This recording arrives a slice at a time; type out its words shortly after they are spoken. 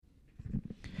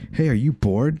hey, are you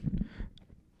bored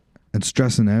and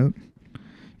stressing out?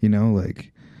 You know,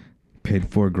 like paid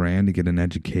 $4,000 to get an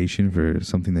education for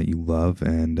something that you love,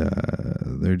 and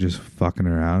they're just fucking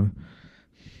around.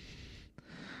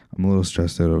 I'm a little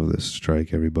stressed out over this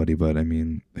strike, everybody, but I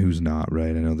mean, who's not, right?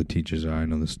 I know the teachers are, I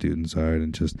know the students are,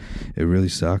 and it really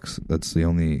sucks. That's the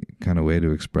only kind of way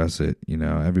to express it. You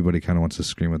know, everybody kind of wants to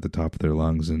scream at the top of their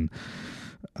lungs, and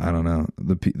I don't know,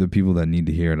 the people that need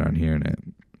to hear it aren't hearing it.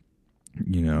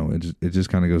 You know, it just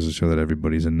kind of goes to show that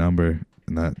everybody's a number,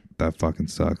 and that fucking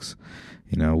sucks.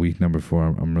 You know, week number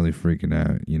 4, I'm really freaking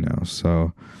out, you know,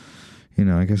 so, you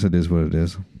know, I guess it is what it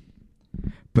is.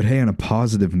 But hey, on a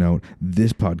positive note,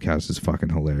 this podcast is fucking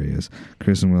hilarious.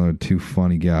 Chris and Will are 2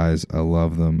 funny guys. I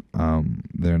love them.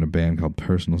 They're in a band called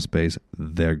Personal Space.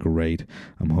 They're great.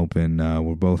 I'm hoping,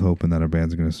 we're both hoping that our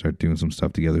bands are going to start doing some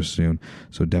stuff together soon.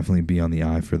 So definitely be on the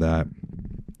eye for that.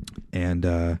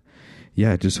 And,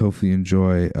 yeah, just hopefully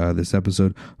enjoy this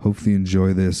episode. Hopefully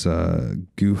enjoy this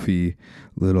goofy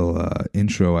little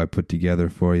intro I put together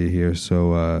for you here.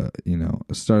 So, you know,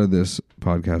 I started this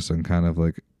podcast on kind of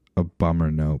like a bummer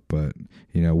note, but,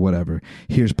 you know, whatever.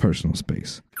 Here's Personal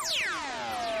Space.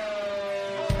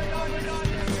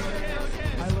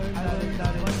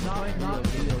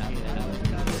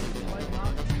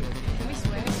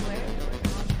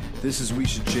 This is We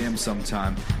Should Jam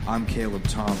Sometime. I'm Caleb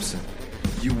Thompson.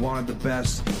 You wanted the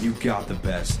best, you got the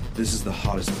best. This is the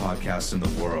hottest podcast in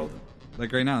the world.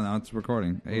 Like right now it's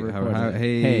recording. Hey,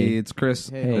 hey, it's Chris.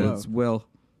 Hey, it's Will.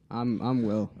 I'm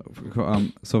Will.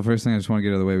 So first thing I just want to get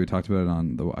out of the way, we talked about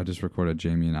it I just recorded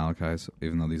Jamie and Alakai,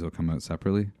 even though these will come out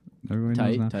separately.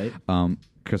 Everybody knows that. Tight.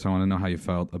 Chris, I want to know how you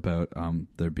felt about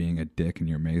there being a dick in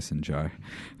your mason jar.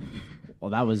 Well,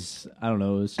 that was, I don't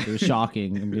know, it was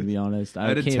shocking, I'm going to be honest.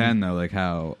 Out of 10, though, like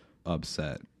how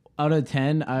upset? Out of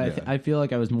 10, I feel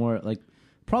like I was more, like,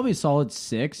 probably a solid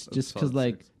 6, just because,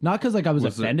 like, not because, like, I was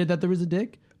offended that there was a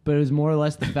dick, but it was more or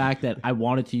less the fact that I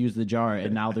wanted to use the jar,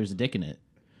 and now there's a dick in it.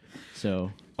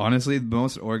 So honestly, the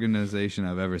most organization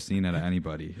I've ever seen out of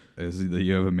anybody is that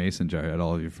you have a mason jar at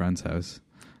all of your friends' house.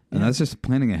 And that's just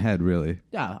planning ahead, really.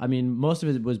 Yeah, I mean, most of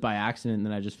it was by accident, and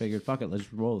then I just figured, fuck it,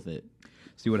 let's roll with it.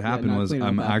 See, what happened was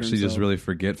I'm actually just really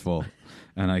forgetful,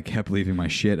 and I kept leaving my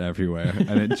shit everywhere,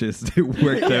 and it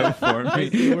worked out for me.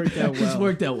 It worked out well. Just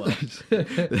worked out well.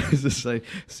 It's just like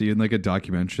seeing like a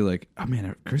documentary, like, oh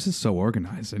man, Chris is so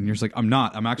organized, and you're just like, I'm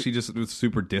not. I'm actually just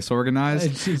super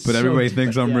disorganized, but everybody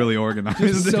thinks I'm really organized.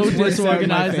 Just so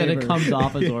disorganized that it comes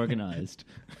off as organized.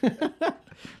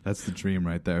 That's the dream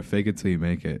right there. Fake it till you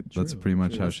make it. True, that's pretty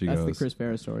much how she goes. That's the Chris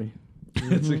Farah story.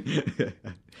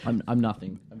 I'm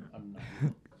nothing.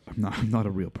 I'm not a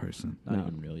real person. Not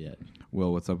even real yet.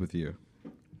 Will, what's up with you?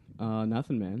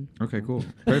 Nothing, man. Okay, cool.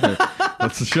 Perfect.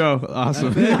 That's the show.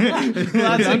 Awesome. That's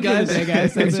it, guys. Hey,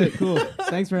 guys. That's it. Cool.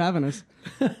 Thanks for having us.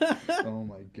 Oh,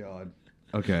 my God.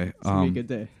 Okay. It's going to be a good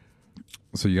day.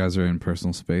 So you guys are in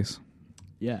Personal Space?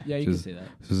 Yeah, you can say that.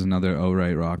 This is another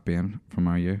O-Right rock band from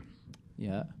our year.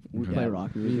 Yeah. We play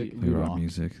rock music. They rock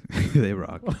music. They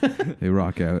rock. They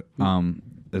rock out.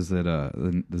 Is it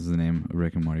is the name a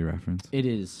Rick and Morty reference? It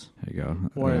is. There you go.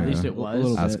 Or at least it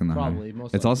was. Asking the probably.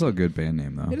 It's also a good band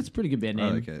name, though. It's a pretty good band name.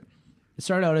 I like it. It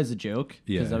started out as a joke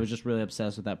because Yeah. I was just really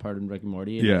obsessed with that part in Rick and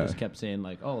Morty, and I just kept saying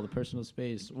like, "Oh, the personal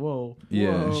space, whoa,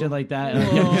 Yeah. shit like that."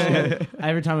 And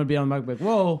every time I'd be on the mic, like,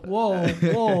 "Whoa, whoa,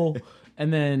 whoa,"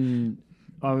 and then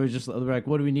I was just like,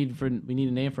 "What do we need we need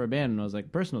a name for a band?" And I was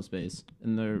like, "Personal Space,"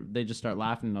 and they just start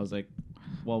laughing, and I was like,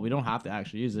 "Well, we don't have to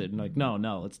actually use it." And like, no,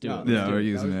 let's do it. Yeah, we're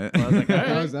using it. I was like, all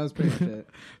right. That was pretty much it.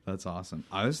 That's awesome.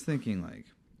 I was thinking like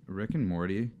Rick and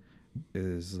Morty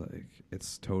is like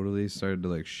it's totally started to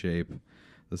like shape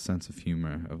the sense of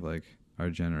humor of like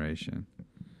our generation.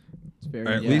 Or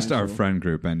at least our friend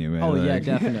group anyway. Oh, like, yeah,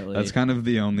 definitely. That's kind of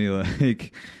the only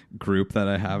like group that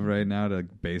I have right now to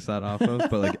base that off of.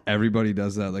 But like everybody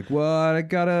does that, like, what I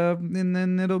gotta, and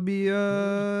then it'll be they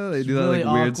do that really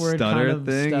like weird awkward stutter kind of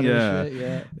thing. stutter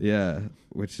shit, Yeah,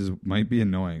 which might be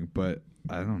annoying, but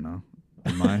I don't know.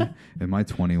 In my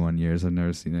 21 years, I've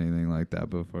never seen anything like that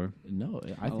before. No,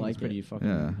 I think like it's pretty it.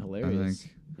 fucking hilarious.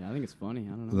 I think it's funny. I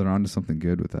don't know. They're onto something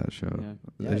good with that show.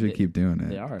 Yeah. They should keep doing it.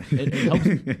 They are. It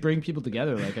helps bring people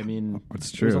together. Like, I mean,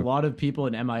 it's true. There's a lot of people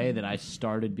in MIA that I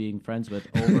started being friends with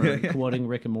over quoting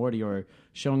Rick and Morty or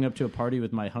showing up to a party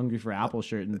with my Hungry for Apple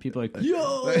shirt, and people are like,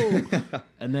 yo!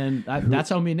 And then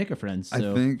that's how me and Nick are friends.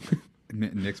 So. I think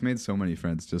Nick's made so many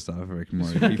friends just off of Rick and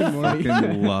Morty. He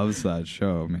fucking loves that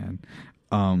show, man.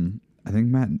 I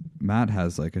think Matt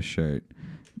has like a shirt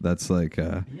that's like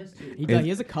he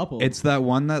has a couple. It's that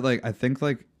one that like I think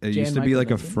like it used to be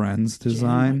like a Friends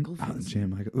design.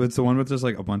 Jan Michael. It's the one with just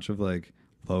like a bunch of like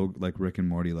like Rick and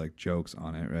Morty like jokes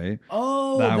on it, right?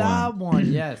 Oh, That that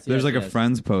one. Yes. There's yes, like a yes.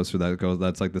 Friends poster that goes.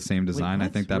 That's like the same design. I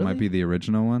what? think that might Really? be the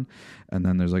original one, and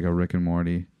then there's like a Rick and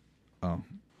Morty,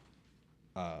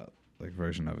 like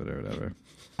version of it or whatever.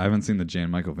 I haven't seen the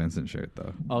Jan Michael Vincent shirt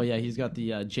though. Oh yeah, he's got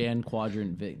the Jan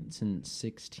Quadrant Vincent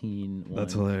 16 one.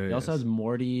 That's hilarious. He also has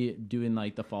Morty doing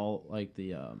like the Fallout.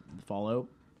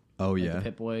 Oh Like yeah, the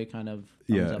Pip-Boy kind of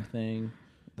thumbs Yeah. up thing.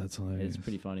 that's hilarious. It's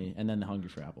pretty funny. And then the Hungry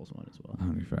for Apples one as well.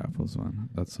 Hungry for Apples one.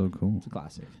 That's so cool. It's a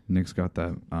classic. Nick's got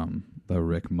that the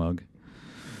Rick mug,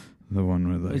 the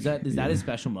one with like. Is that his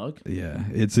special mug? Yeah,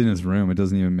 it's in his room. It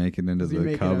doesn't even make it into Does he the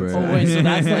make it cover. outside? Oh wait, so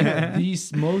that's like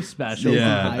the most special.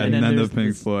 Yeah, mug. and then the there's Pink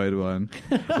this- Floyd one.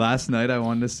 Last night I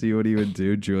wanted to see what he would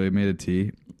do. Julia made a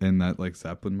tea in that like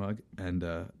Zeppelin mug, and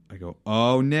I go,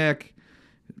 "Oh, Nick,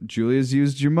 Julia's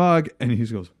used your mug," and he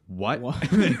just goes, "What?"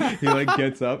 And then he like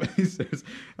gets up and he says,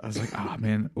 "I was like, oh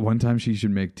man, one time she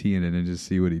should make tea in it and just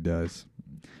see what he does."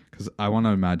 Because I want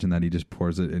to imagine that he just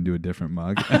pours it into a different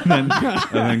mug and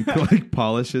then like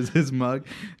polishes his mug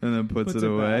and then puts it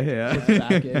away. Yeah, Puts it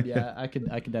back in. Yeah, I could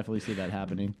definitely see that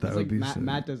happening. that It's would like be Matt, sick.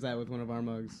 Matt does that with one of our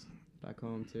mugs back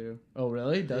home too. Oh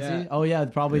really? Does Yeah. he? Oh yeah,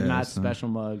 probably Yeah, Matt's so- special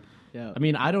mug. Yeah. I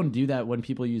mean, I don't do that when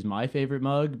people use my favorite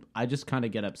mug. I just kind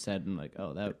of get upset and like,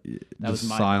 oh, that was Just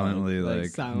my silently mug. like.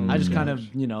 silently. I just mm. kind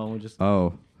of just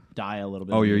Oh, die a little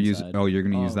bit. oh, on the you're inside. using. Oh, you're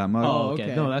gonna use that mug. Oh, okay.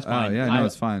 okay. No, that's Oh, fine. yeah, no,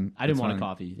 it's fine. I didn't It's want fine. a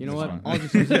coffee. You know That's what? fine. I'll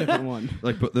just use a different one.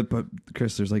 Like, but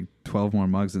Chris, there's like 12 more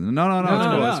mugs. No, No, it's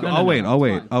cool. no, It's cool. no, I'll no, wait. no, I'll it's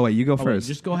wait. fine. Oh wait, you go Oh, wait, first.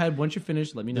 just go ahead. Once you're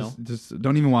finished, let me know. Just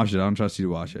don't even wash it. I don't trust you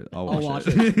to wash it. I'll wash wash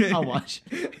it. I'll watch.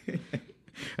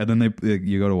 And then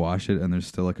you go to wash it, and there's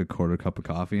still like a quarter cup of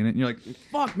coffee in it, and you're like,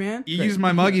 Fuck, man. "You used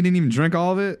my mug. You didn't even drink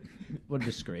all of it." What a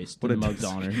disgrace to What the a mug's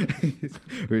honor.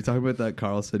 We were talking about that.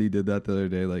 Carl said he did that the other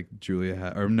day. Like Julia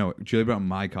brought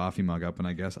my coffee mug up, and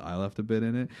I guess I left a bit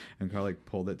in it. And Carl like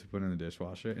pulled it to put in the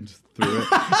dishwasher and just threw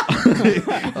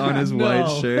it on his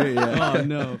white shirt. Yeah. Oh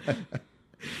no.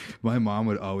 My mom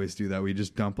would always do that. We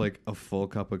just dump like a full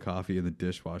cup of coffee in the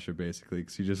dishwasher, basically,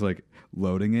 because she's just like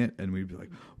loading it, and we'd be like,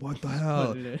 "What the hell?"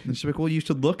 Put it in. And she's like, "Well, you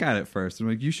should look at it first." I'm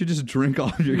like, "You should just drink all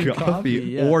of your Your coffee,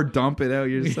 coffee, yeah. or dump it out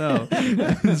yourself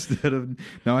instead of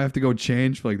now I have to go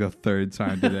change for like the third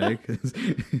time today because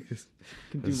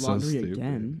Can do laundry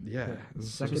again. Yeah, it's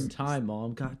Second time,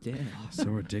 Mom. God damn. so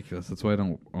ridiculous. That's why I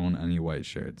don't own any white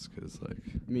shirts because like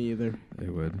Me either. it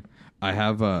would. I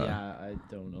have Yeah, I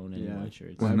don't own any Yeah. white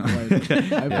shirts. Well, I've no. white-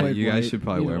 I've Yeah, white you guys white. should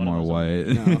probably Neither wear one more of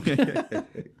white.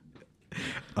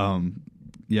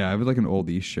 Yeah, I have like an old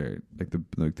East shirt, like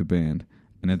the band,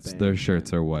 and it's their Band,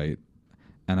 shirts yeah. are white,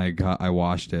 and I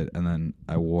washed it and then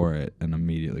I wore it and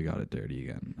immediately got it dirty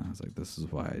again. I was like, this is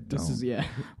why I don't This is yeah.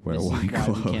 wear This is white why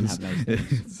clothes. we can't have nice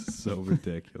things. It's so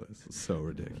ridiculous, so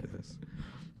ridiculous.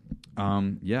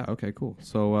 Yeah. Okay. Cool.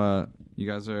 So you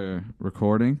guys are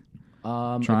recording.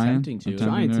 Attempting to.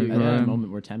 Trying to, At yeah. the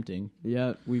moment, we're tempting.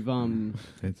 Yeah, we've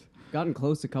It's, gotten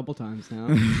close a couple times now.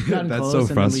 Gotten that's close, so and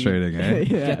then we frustrating, eh?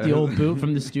 Yeah. Get the old boot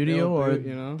from the studio, old or boot,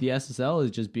 you know? the SSL is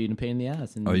just being a pain in the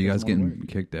ass. And Oh, you guys doesn't wanna getting work.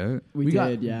 kicked out? We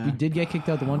did, yeah. We did get kicked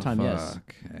out the one time. Yes,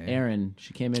 Fuck, eh. Aaron.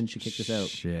 She came in. She kicked us out.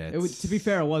 Shit. It was, to be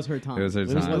fair, it was her time. It was her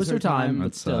It was, time. it was her time, That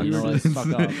but still, you sucks. know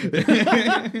what?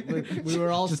 Fuck off. We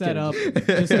were all Just set kidding. up,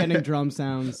 just getting drum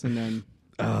sounds, and then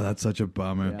Oh, that's such a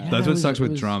bummer. Yeah. That's Yeah, what sucks it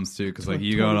with was drums too, because like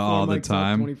you go to 24 all the mics up,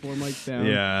 time. 24 mics down.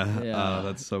 Yeah. Yeah. Oh,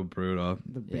 that's so brutal.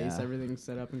 The bass, Yeah. everything's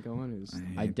set up and going. It was,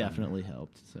 I definitely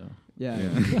helped. So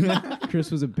yeah.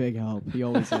 Chris was a big help. He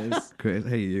always is. Great.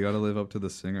 Hey, you got to live up to the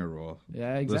singer role.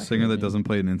 yeah, exactly. The singer that doesn't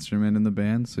play an instrument in the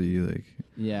band, so you like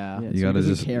Yeah, Yeah. you so got to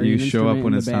doesn't just carry you an show up instrument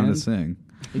when in it's the time to band? sing.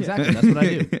 exactly. That's what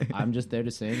I do. I'm just there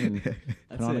to sing and put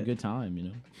That's on a it. good time. You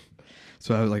know.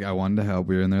 So I wanted to help.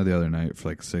 We were in there the other night for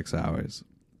like 6 hours.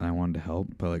 And I wanted to help,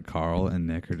 but like Carl and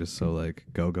Nick are just so like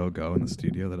go in the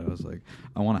studio that I was like,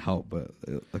 I want to help, but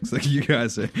it looks like you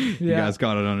guys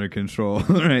got it under control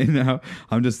right now.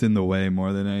 I'm just in the way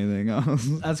more than anything else.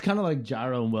 That's kind of like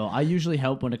Gyro and Will. I usually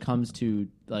help when it comes to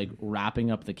like wrapping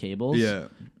up the cables. Yeah.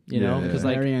 You know, Yeah, because yeah.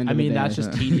 like Very end I of the mean that's day.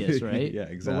 just tedious, right? Yeah,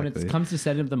 But when exactly. it comes to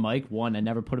setting up the mic, one, I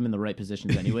never put them in the right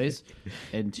positions, anyways,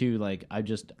 and two, like I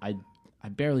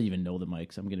barely even know the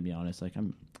mics. I'm gonna be honest. Like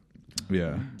I'm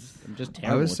just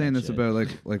terrible. I was with saying that this shit. about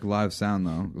like live sound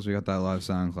though, because we got that live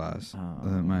sound class.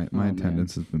 My man.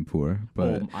 attendance has been poor,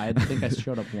 but I think I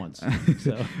showed up once.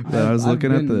 So but I was I've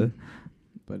looking at been,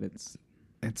 but it's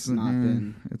it's not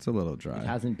been. it's a little dry. it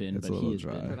hasn't been, It's but a he little has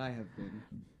dry. been. but I have been.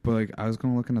 But like I was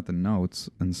going looking at the notes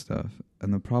and stuff,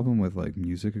 and the problem with like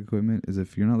music equipment is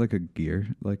if you're not like a gear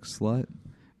like slut,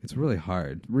 It's really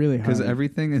hard. Really hard.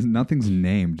 Because nothing's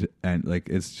named, and like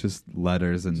it's just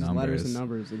letters and Just numbers. letters and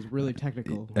numbers. It's really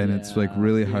technical. And it's like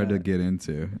really hard to Yeah. get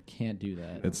into. Can't do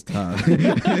that. It's tough.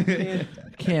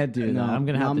 Can't do No, that. I'm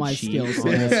gonna have not to my cheat skill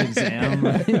on this set. exam.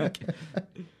 Like, get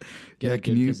Yeah, a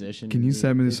can good you position. can you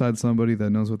set me aside somebody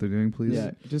that knows what they're doing, please?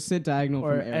 Yeah, just sit diagonal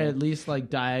or from Errol. at least like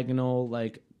diagonal,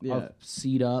 like Yeah. a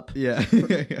seat up, Yeah.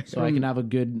 so I can have a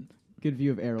good. Good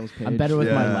view of Errol's page. I'm better with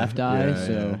my Yeah, left eye, yeah,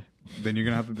 so. yeah. Then you're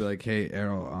gonna have to be like, "Hey,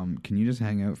 Errol, can you just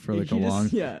hang out for like a You just- long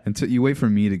yeah. until you wait for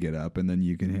me to get up, and then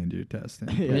you can hand your test in."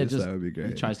 Yeah, Please, just- that would be He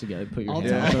great. tries to put your I'll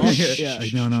hand tap- up. yeah.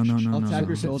 Like, no. I'll no, tap no.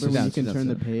 your shoulder Sit when down, you can sit turn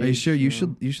the down. page. Are you sure? you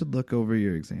know? You should look over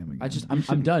your exam again.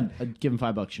 I'm done. I'd give him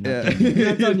 $5. You're not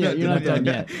Yeah. done. You're not done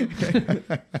yet. You're not done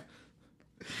yet.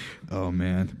 Oh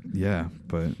man, yeah,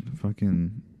 but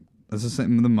fucking, that's the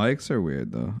same. The mics are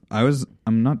weird though.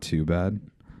 I'm not too bad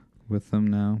with them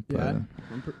now, but Yeah.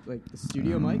 Like the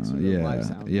studio mics or the yeah, live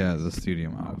sound? yeah, the studio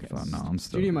mic. Okay. No, I'm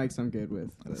still. Studio mics I'm good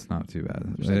with. but It's not too bad.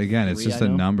 There's But like again, it's 3 just I a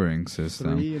know. numbering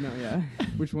system. 3, yeah.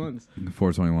 Which ones?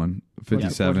 421,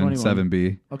 57, 421.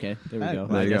 7B. Okay, there we There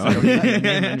go. you I guess go. I don't need that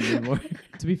name anymore.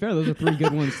 To be fair, those are 3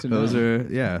 good ones to know. Those are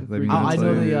I mean, I I that's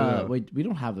know like- the. Wait, we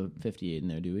don't have a 58 in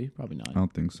there, do we? Probably not. I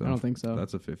don't think so. I don't think so.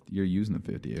 That's a 50. You're using a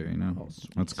 58 right now. Oh,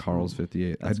 sweet. That's Carl's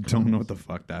 58. That's I don't know Carl's. what the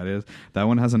fuck that is. That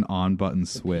one has an on button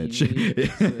switch.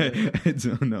 PV. I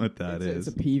don't know what that It's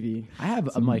is. a PV. I have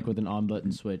a mic with an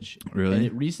on-button switch. Really? And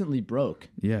it recently broke.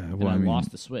 Yeah. And Well, I I mean,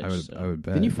 lost the switch. I would, so. I would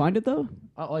bet. Can you find it though?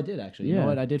 Oh, I did actually. You Yeah. know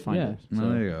what? I did find Yeah. it. No,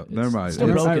 there you go. it's Never mind. Still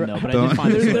There's- broken though, but I Don't- did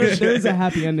find the There's switch. a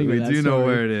happy ending. We to that do know story.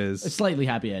 where it A is, slightly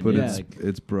happy ending. but yeah.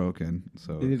 it's broken,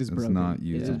 so It is it's broken. not It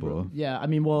is usable. Yeah, I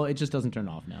mean, well, it just doesn't turn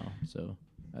off now. So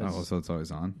Oh, so it's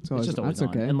always on. So it's just always that's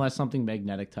on. okay. Unless something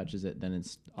magnetic touches it, then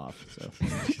it's off. So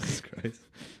Jesus Christ.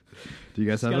 Do you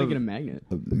guys Just have gotta a, get a magnet.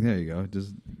 There you go.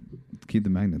 Just keep the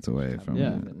magnets away from.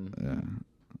 Yeah. Yeah.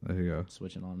 There you go.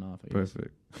 switching on and off. I guess.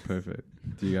 Perfect.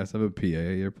 Do you guys have a PA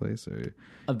at your place, or?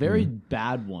 A very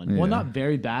bad one. Yeah. Well, not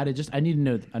very bad. I need to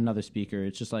know another speaker.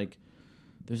 It's just like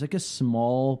there's like a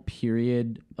small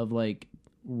period of like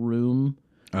room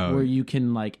Oh. where you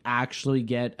can like actually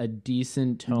get a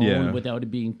decent tone Yeah. without it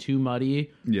being too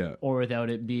muddy Yeah. or without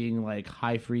it being like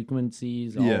high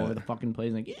frequencies all Yeah. over the fucking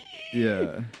place. Like,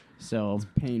 Yeah. so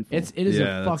Painful. it is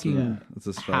Yeah, a that's fucking It's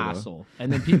a struggle. hassle.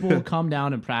 And then people will come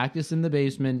down and practice in the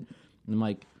basement. And I'm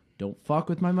like, don't fuck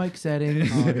with my mic settings.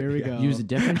 Oh, here we go. Use a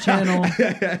different channel.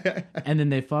 And then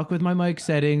they fuck with my mic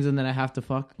settings, and then I have to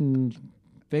fucking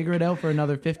figure it out for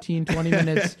another 15, 20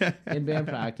 minutes in band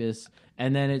practice.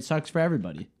 And then it sucks for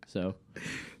everybody. So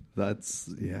That's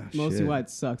Mostly shit. why it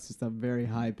sucks is the very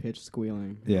high pitched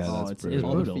squealing. Yeah, Oh, that's it's brutal.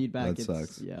 All the brutal. feedback. That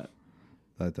sucks. Yeah.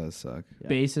 That does suck. Yeah.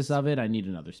 basis of it, I need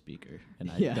another speaker, and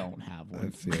I Yeah. don't have I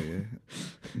one. feel you.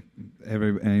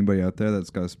 Anybody out there that's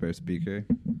got a spare speaker,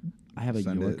 I have a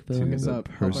send it to Yorkville us the up.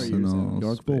 How about yours, personal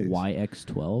Yorkville space.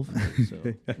 YX12.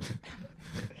 So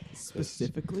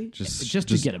Specifically? Just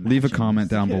to get a leave a matching. comment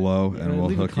down Yeah. below, Yeah, and we'll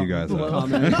leave a hook you guys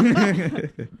comment up.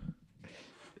 below.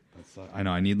 I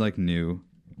know. I need like new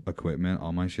equipment.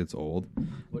 All my shit's old.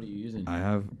 what are you using? I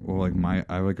have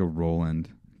a Roland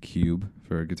Cube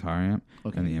for a guitar amp,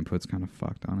 Okay. and the input's kind of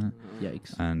fucked on it.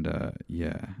 Yikes. And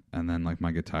and then like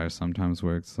my guitar sometimes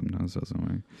works, sometimes doesn't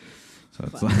work. So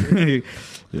it's like,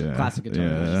 yeah, Classic guitar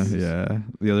Yeah, issues. yeah.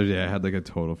 The other day I had like a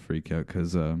total freak out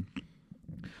because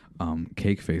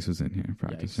Cake Face was in here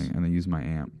practicing, Yikes. and they used my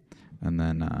amp, and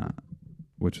then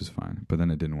which was fine, but then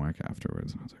it didn't work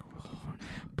afterwards. And I was like, what the fuck?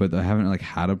 But I haven't like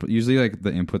had a. Usually like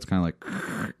the input's kind of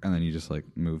like, and then you just like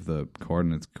move the chord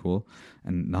and it's cool,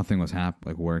 and nothing was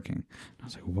working. And I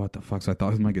was like, what the fuck? So I thought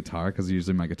it was my guitar because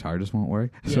usually my guitar just won't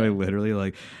work. So I Yeah. literally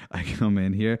like I come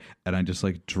in here and I just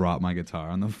like drop my guitar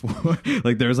on the floor.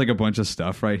 Like there was like a bunch of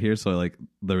stuff right here, so like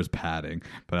there was padding,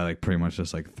 but I like pretty much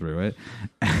just like threw it,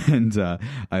 and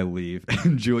I leave.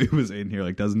 And Julie was in here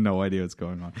like does no idea what's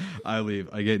going on. I leave.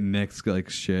 I get Nick's like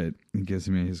shit. He gives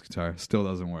me his guitar. Still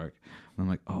doesn't work. And I'm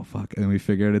like, oh fuck! And then we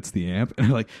figure out it's the amp, and I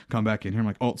like come back in here. I'm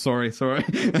like, oh sorry.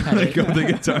 And I like go to the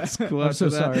guitar school. I'm so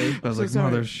after that. sorry. I was So like,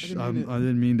 sorry. mother, I didn't mean I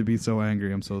didn't mean to be so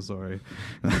angry. I'm so sorry.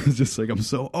 I was just like, I'm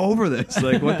so over this.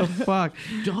 Like, what the fuck?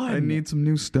 I need some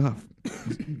new stuff.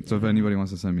 So if anybody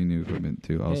wants to send me new equipment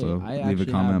too, also I leave a actually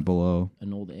comment have- below.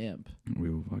 An old amp. We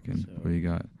will fucking. So- What do you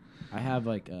got? I have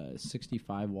like a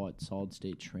 65 watt solid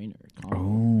state trainer.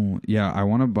 Oh yeah, I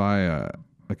want to buy a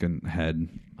like a head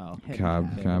Oh.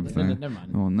 cab Never thing.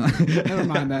 mind. Oh no. Never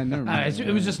mind that. Never mind.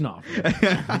 It was just not.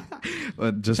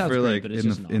 But just Sounds for great, like but it's in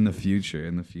just not. in the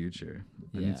future.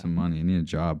 I Yeah. need some money. I need a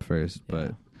job first,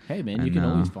 but Hey man, I you can know.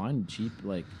 always find cheap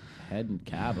like head and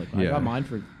cab. Like I Yeah. got mine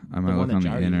for I the might one look that on the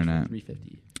Jared used for internet.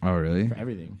 $350. Oh, really? for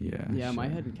everything. Yeah. Yeah, my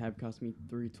shit. head and cab cost me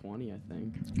 $320, I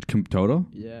think. Total?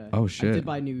 Yeah. Oh, I shit. did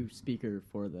buy a new speaker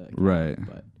for the cab, Right.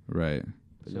 but Right.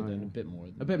 So no, then yeah. a bit more.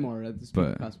 a bit more. The speaker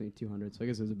But- cost me $200, so I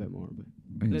guess it was a bit more. But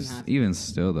Even, didn't have to. even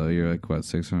still, though, you're like, what,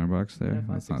 $600 there? yeah,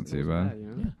 That's not too 560 bad. you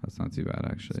know? Yeah. That's not too bad,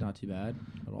 It's actually. not too bad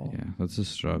at all. Yeah, that's a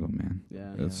struggle, man.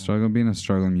 Yeah. It's struggle being a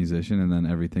struggling musician, and then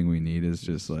everything we need is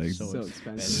just like So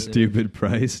expensive. stupid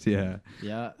priced. Yeah.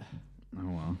 Yeah. Oh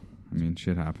well. I mean,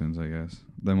 shit happens, I guess.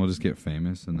 Then we'll just get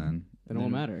famous, and then It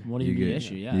won't matter. Won't even You be an get-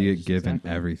 issue. Yeah. you It's get just given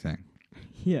exactly. everything.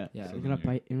 Yeah. Yeah. So you're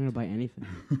gonna buy anything.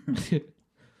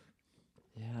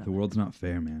 Yeah. The world's not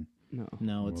fair, man. No.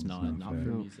 No, it's World's not. not Not fair. for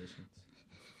No. musicians.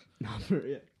 Not for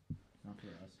Not for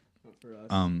us. Not for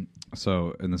us.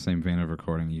 So in the same vein of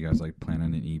recording, you guys like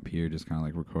planning an EP or just kind of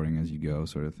like recording as you go,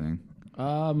 sort of thing?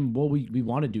 Well, we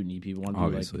want to do an EP. We want to do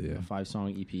Obviously, like yeah. a 5-song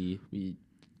EP. We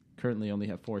currently only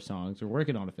have 4 songs. We're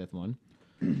working on a 5th one.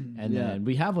 And Yeah. then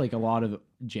we have like a lot of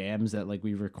jams that like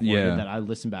we've recorded Yeah. that I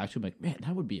listen back to. I'm like, man,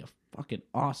 that would be a fucking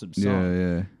awesome song. Yeah,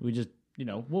 yeah. We just,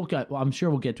 I'm sure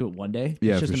we'll get to it one day.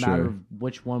 Yeah, it's just for a matter sure. of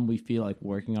which one we feel like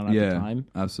working on at Yeah. the time.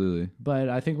 Absolutely. But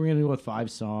I think we're gonna go with 5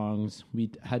 songs.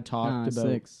 We had talked about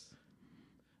 6.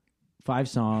 5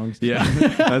 songs. Yeah,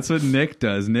 that's what Nick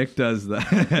does. Nick does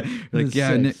that. Like, It's yeah,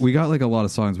 6. Nick, we got like a lot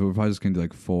of songs, but we're probably just gonna do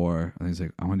like 4. And he's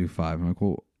like, I want to do 5. I'm like,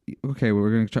 well, okay, well,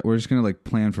 we're just gonna like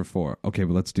plan for 4. Okay,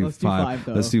 but let's do Let's do 5. 5,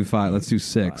 though. Let's do 5. Let's do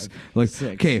 6. Like,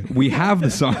 6. okay, we have the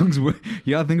songs. You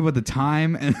gotta think about the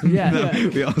time, and Yeah.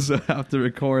 we also have to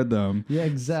record them. Yeah,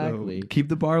 exactly. So keep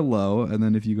the bar low, and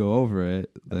then if you go over it,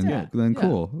 then Yeah. then Yeah.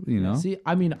 cool. You know. See,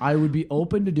 I mean, I would be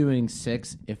open to doing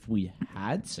 6 if we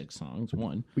had 6 songs.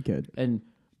 One, We could.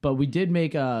 but we did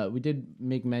make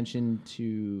mention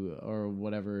to, or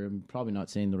whatever. I'm probably not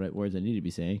saying the right words I need to be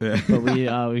saying. But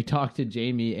we talked to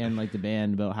Jamie and like the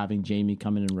band about having Jamie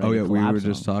come in and write. Oh yeah, a we collab were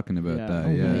just song. talking about Yeah. that. Oh,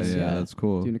 yeah, nice, yeah, yeah. that's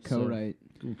cool. Doing a co-write.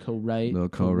 Co-write, Little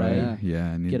co-write. Yeah.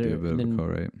 Yeah, I need Get to do a- a bit of then- a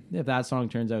co-write. If that song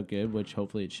turns out good, which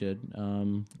hopefully it should,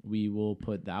 we will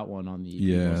put that one on the EP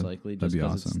Yeah, most likely. that'd Just be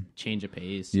 'cause awesome. It's change of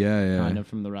pace. Yeah, yeah. Kind of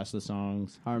from the rest of the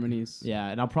songs. Harmonies. Yeah,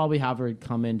 and I'll probably have her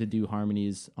come in to do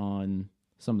harmonies on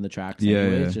some of the tracks. Yeah,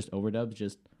 anyways, yeah. just overdubs,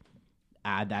 just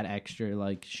add that extra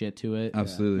like shit to it.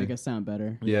 Absolutely. Make us sound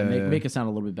better. Yeah, yeah. Make it sound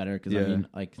a little bit better because I Yeah. mean,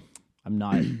 like, I'm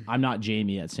not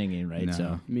Jamie at singing, right? No.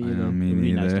 So Me I know, either. me it'd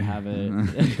be nice to neither. have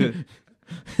it.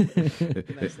 We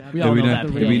all It'd be, know that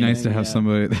it'd pain. be nice to have Yeah.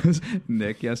 somebody. That was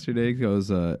Nick yesterday goes,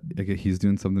 like, he's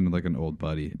doing something with like an old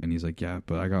buddy, and he's like, "Yeah,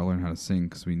 but I gotta learn how to sing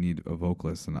because we need a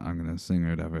vocalist, and I'm gonna sing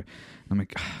or whatever." I'm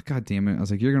like, "God damn it!" I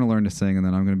was like, "You're gonna learn to sing, and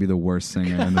then I'm gonna be the worst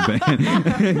singer in the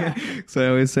band." So I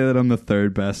always say that I'm the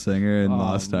 3rd best singer in Oh,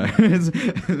 Lost man. Stars.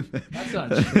 That's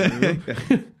not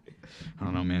true. I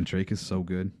don't know, man. Drake is so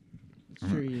good.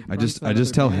 Sure, he I fronts just that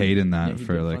tell other band. Hayden Yeah, that he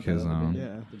for did like front his that other band.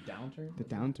 Yeah. The downturn. The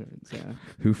downturns. Yeah.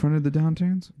 Who fronted the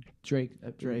Downturns? Drake.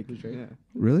 Drake. Who's Drake? Yeah.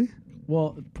 Really?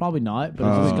 Well, probably not, but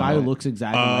it's this guy who looks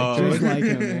exactly like Oh. Drake. Just like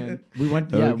him, man. We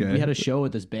went, Okay. we had a show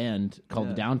with this band called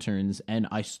Yeah. The Downturns, and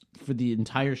for the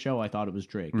entire show, I thought it was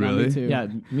Drake. Really? Yeah, me too. Yeah,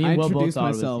 me I and Will both introduced thought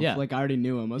it myself was, yeah. like I already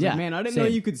knew him. I was Yeah, like, man, I didn't know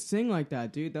same. you could sing like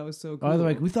that, dude. That was so cool. Oh, they're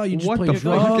like, we thought you just What played the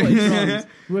drums. fuck? Drums.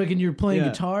 We're like, and you're playing Yeah.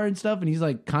 guitar and stuff, and he's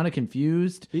like kind of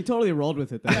confused. He totally rolled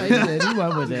with it. Though. Yeah, he did. He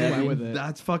went with it. He went with it.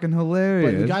 That's fucking But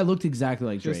hilarious. the guy looked exactly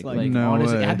like Just Drake. like- Like, No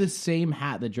honestly, way. had the same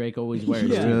hat that Drake always wears.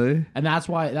 Yeah. too. Really? And that's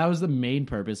why that was the main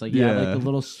purpose. Like, he had Yeah. like the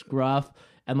little scruff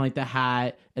and like the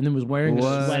hat, and then was wearing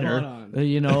What? a sweater. Spot on.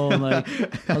 You know, like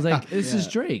I was like, this is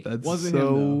Yeah. Drake. That's Wasn't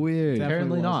so him, though. weird. Definitely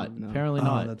Apparently not. wasn't, no. Apparently Oh,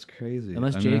 not. that's crazy.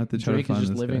 Unless I'm gonna have to try to Drake is find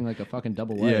just this living guy. like a fucking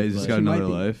double life. Yeah, he's just but- got He might another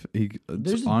be. life.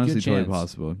 There's It's a honestly good totally chance.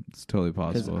 possible. It's totally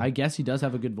Because possible. I guess he does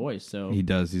have a good voice. So He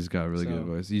does. He's got a really So, good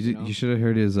voice. you know. You should have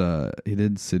heard his. He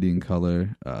did City and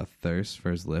Color, Thirst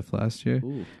for his lift last year.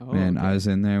 Ooh. Oh, Man, okay. I was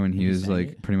in there when he He was sang like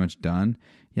it? pretty much done.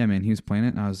 Yeah, man, he was playing it,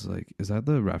 and I was like, "Is that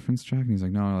the reference track?" And he's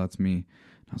like, "No, that's me." And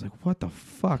I was like, "What the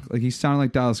fuck?" Like, he sounded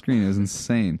like Dallas Green. It was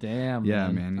insane. Damn. Yeah,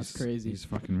 man, That's he's crazy. He's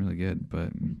fucking really good, but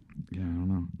yeah, I don't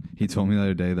know. He told me the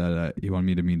other day that he wanted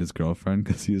me to meet his girlfriend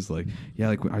because he was like, "Yeah,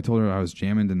 like I told her I was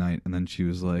jamming tonight," and then she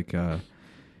was like,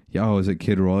 "Yo, is it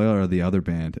Kid Royal or the other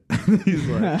band?" He's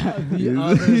like, The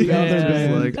other he's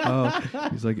band. like, "Oh,"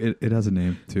 he's like, "It has a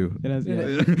name too." It has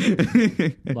yeah.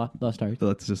 Lost Arts.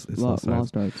 That's just it's Lost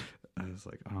Lost Arts. Arts. I was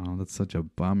like, "Oh, that's such a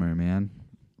bummer, man,"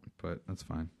 but that's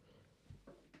fine.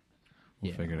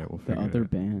 We'll Yeah. figure it out. We'll The figure other it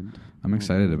out. band. I'm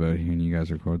excited about hearing you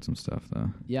guys record some stuff, though.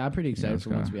 Yeah, I'm pretty excited it's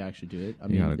for once gotta- we actually do it. I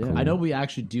you mean, gotta cool. I know we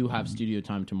actually do have studio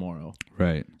time tomorrow,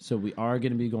 Right, so we are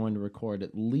going to be going to record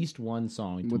at least one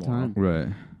song What tomorrow. time? right.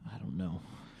 I don't know,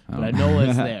 Oh. but I know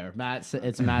it's there.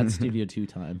 It's Matt's Studio 2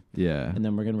 time, Yeah. and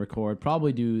then we're going to record.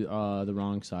 Probably do the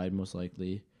wrong side most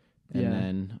likely. and Yeah.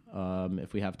 then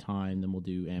if we have time, then we'll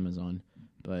do Amazon.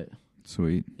 But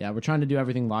Sweet. yeah, we're trying to do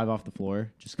everything live off the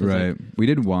floor, just 'cause, Right. like, We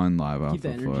did one live off Keep the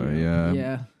the energy floor. up. Yeah.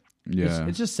 Yeah. Yeah.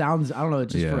 it just sounds. I don't know.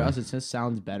 It's just for Yeah. us. It just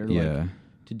sounds better. Like, Yeah.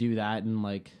 to do that and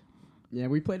like. Yeah,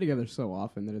 we play together so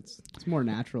often that it's more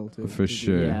natural to For to do it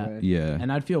sure. that Yeah. way. Yeah.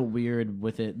 And I'd feel weird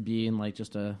with it being like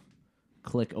just a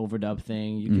click overdub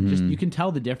thing. You can you can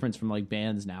tell the difference from like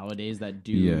bands nowadays that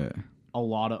do Yeah. a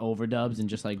lot of overdubs and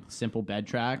just like simple bed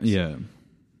tracks. Yeah.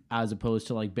 As opposed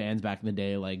to like bands back in the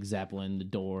day like Zeppelin, The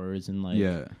Doors, and like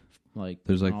Yeah. like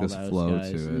There's like all this those flow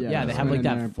guys. to it. Yeah, they just have went like in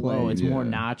there that and flow. played. It's more Yeah.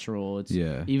 natural. It's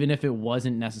Yeah. even if it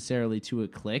wasn't necessarily to a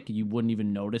click, you wouldn't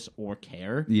even notice or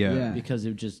care. Yeah. Yeah. Because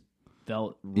it just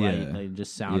felt right. Yeah. Like, it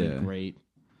just sounded Yeah. great.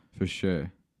 For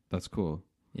sure. That's cool.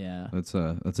 Yeah. That's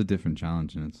a different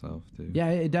challenge in itself too. Yeah,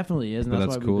 it definitely is, and But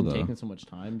that's, that's why cool, we've been though. taking so much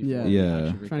time. Before Yeah. we Yeah.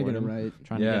 actually Trying to get it record 'em. right.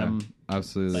 Trying to Yeah. get them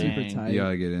Absolutely. Bang. Super tight. You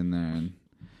gotta get in there and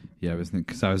yeah, I was thinking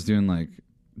because I was doing like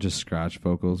just scratch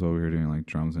vocals while we were doing like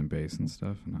drums and bass and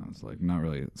stuff, and I was like not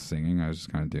really singing. I was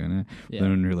just kind of doing it. Yeah.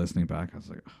 Then when we were listening back, I was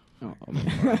like, Oh,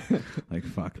 like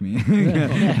fuck me.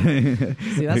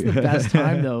 See, that's the best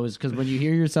time though, is because when you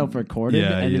hear yourself recorded,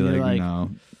 Yeah, and then you're you're like,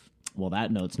 no. well,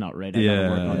 that note's not right. I gotta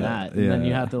work on Yeah, that. And then you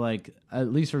yeah. have to like,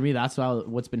 at least for me, that's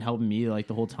what's been helping me like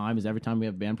the whole time is every time we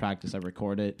have band practice, I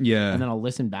record it. Yeah. And then I'll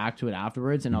listen back to it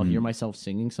afterwards, and I'll hear myself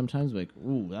singing sometimes, like,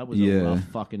 ooh, that was a Yeah. rough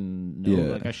fucking note. Yeah.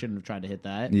 Like I shouldn't have tried to hit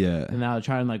that. Yeah. And now I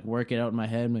try and like work it out in my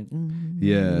head. I'm like,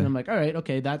 Yeah. And I'm like, all right,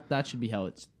 okay, that should be how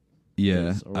it's. Yeah,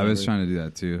 is or I was whatever. trying to do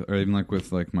that too, or even like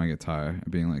with like my guitar,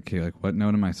 being like, okay, like what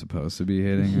note am I supposed to be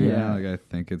hitting? Right Yeah. now? Like I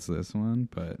think it's this one,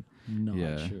 but Not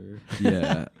Yeah. sure.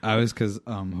 yeah, I was because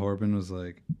Horben was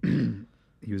like,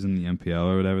 he was in the MPL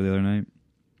or whatever the other night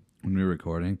when we were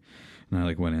recording, and I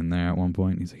like went in there at one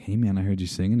point, and he's like, hey man, I heard you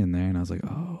singing in there, and I was like,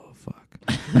 oh fuck.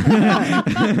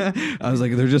 I was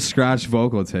like, they're just scratch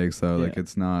vocal takes though. Like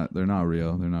Yeah. they're not real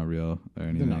or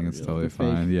anything. not It's real. totally They're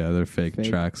fake. fine. Yeah, they're fake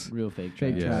tracks. Real fake.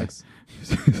 Fake tracks.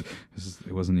 Yeah. tracks.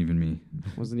 It wasn't even me.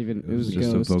 Wasn't even. It was a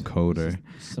just ghost. a vocoder.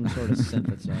 Some sort of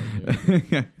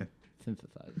synthesizer.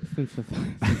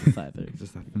 Synthesizer.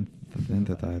 Just a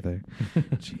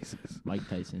synthesizer. Jesus. Mike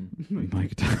Tyson.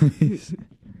 Mike Tyson.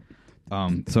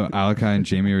 So Alakai and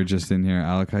Jamie were just in here.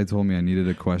 Alakai told me I needed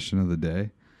a question of the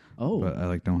day, Oh, but I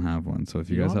like don't have one. So if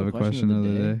you You guys don't have a question of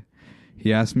the day,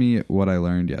 he asked me what I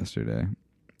learned yesterday,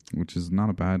 which is not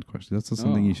a bad question. That's just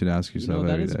something Oh. you should ask You yourself know,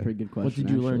 that every is a day. pretty good question. what did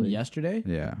you learn actually. yesterday?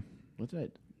 Yeah. What did I?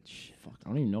 Fuck, I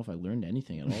don't even know if I learned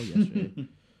anything at all yesterday.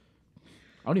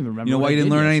 I don't even remember. You know what why I you didn't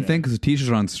did learn yesterday. anything? Because the teachers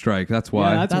are on strike. That's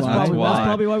why. Yeah, that's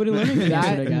probably why we didn't learn anything That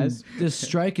yesterday, guys. and this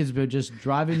strike has been just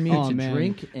driving me Oh, to man.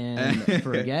 drink and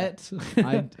forget.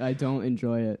 I don't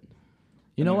enjoy it.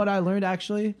 You know what I learned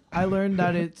actually? I learned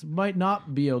that it might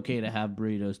not be okay to have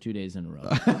burritos 2 days in a row.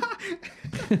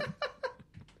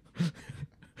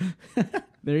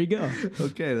 There you go.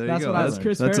 Okay, there That's you go. what I That's, learned.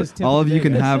 Chris that's Ferris tip all of of the you day,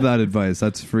 can guys. have that advice.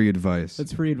 That's free advice.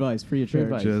 That's free advice. Free of Free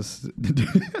charge. advice. Just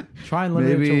Try and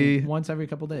limit it Maybe to once every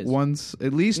couple days.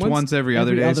 at least Once once every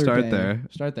other every day. other Start day. there.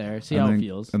 Start there. See and how then, it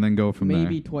feels. and then go from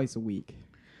Maybe there. twice a week.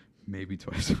 Maybe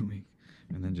twice a week,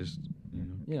 and then just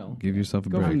You know, give yourself a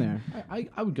Go break. from there. I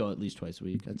would go at least twice a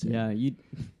week. I'd say. Yeah, you.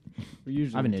 We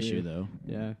usually I have an do. issue though.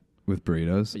 Yeah, With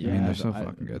burritos, I Yeah, mean they're but so I-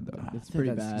 fucking good though. it's pretty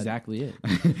That's bad. exactly it.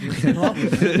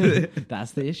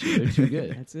 That's the issue. They're too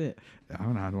good. That's it. I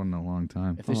haven't had one in a long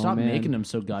time. If they Oh, stop man. making them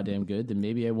so goddamn good, then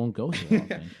maybe I won't go so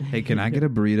often. Hey, can I get a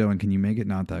burrito and can you make it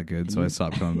not that good so I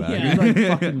stop coming back? You like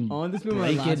fucking Oh, and this been my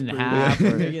break last it in burrito. half.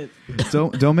 Or, Make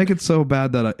it- don't make it so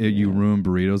bad that you ruin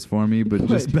burritos for me, but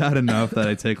just But- bad enough that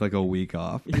I take like a week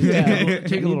off. Yeah,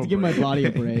 Take a I need little to give my break. body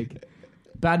a break.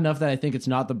 bad enough that I think it's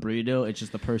not the burrito; it's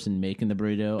just the person making the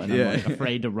burrito, and Yeah. I'm like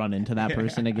afraid to run into that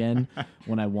person again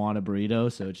when I want a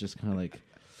burrito. So it's just kind of like,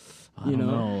 I You don't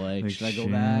know? know, like, should I go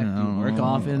shit, back? I Do you don't work know.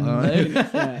 often?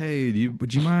 Yeah. Hey,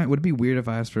 would you mind? Would it be weird if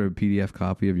I asked for a PDF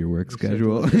copy of your work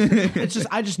schedule? It's just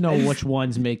I just know which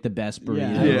ones make the best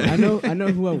burrito. Yeah, I know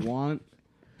who I want.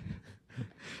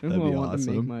 I know That'd who I be want to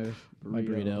make awesome. my My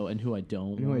burrito, and who I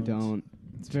don't. And who I want. don't.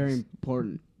 It's very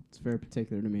important. It's very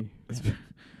particular to me.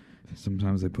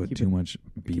 Sometimes they put Keep too it- much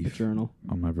Keep a beef journal.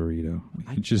 on my burrito.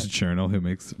 Just journal who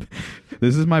makes.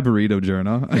 This is my burrito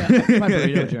journal. Yeah, my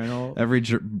burrito journal. Every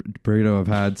burrito I've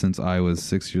had since I was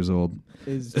 6 years old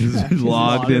Is is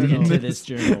logged in into this. this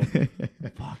journal.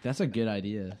 Fuck, that's a good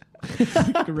idea. great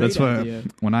That's why idea.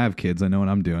 when I have kids, I know what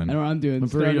I'm doing. I know what I'm doing. A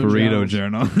Start a Burrito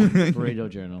journal. journal. Burrito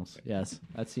journals. Yes,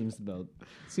 that seems about.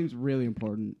 Seems really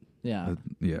important. Yeah,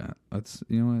 Yeah, that's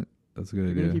you know what. That's a good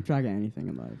You're gonna idea. keep track of anything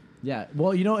in life. Yeah.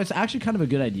 Well, it's actually kind of a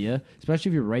good idea, especially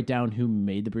if you write down who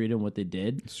made the burrito and what they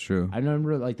did. It's true. I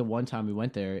remember like the one time we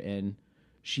went there and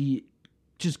she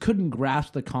just couldn't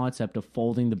grasp the concept of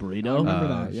folding the burrito. I remember Oh,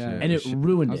 that. Yeah. shit. And it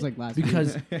ruined I was it like last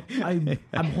because I'm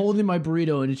holding my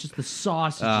burrito and it's just the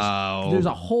sauce. Is just, Oh. there's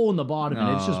a hole in the bottom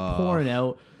and it's just Oh. pouring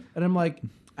out. And I'm like,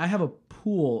 I have a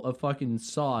pool of fucking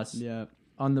sauce Yeah.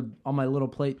 on my little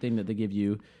plate thing that they give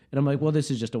you. And I'm like, well, this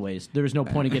is just a waste. There's no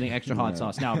point in getting extra hot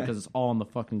sauce now because it's all on the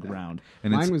fucking ground.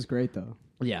 And Mine it's, was great though.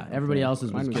 Yeah, everybody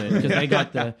else's was Mine was good because they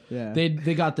got the Yeah. they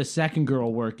got the second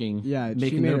girl working, Yeah, she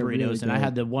making made their it burritos, really and I good.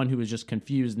 had the one who was just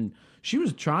confused and she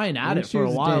was trying at think it she for a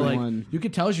was while. day Like one. you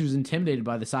could tell she was intimidated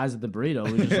by the size of the burrito.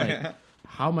 It was just like,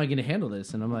 how am I going to handle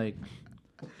this? And I'm like,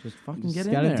 just fucking Just get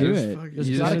in gotta there. do Just it. fucking- you,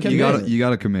 just gotta just- commit. you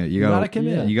gotta commit. You gotta gotta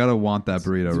commit. You gotta want that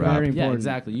burrito It's wrap. very Yeah, important.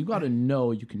 exactly. You got to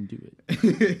know you can do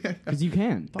it. Because you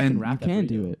can. Fucking And wrap You that can burrito.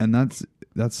 do it. And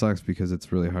that sucks because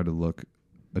it's really hard to look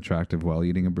attractive while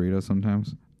eating a burrito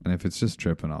sometimes. And if it's just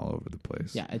dripping all over the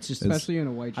place. Yeah, it's just. Especially in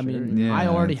a white I shirt. mean, Yeah, I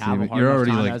already it's have a even- hard you're enough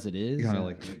already, time like, as it is. kind of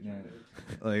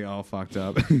like all fucked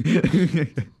up.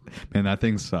 Man, that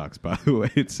thing sucks. By the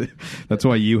way, that's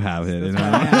why you have it. you know?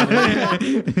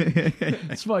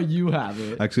 That's why you have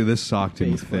it. Actually, this sock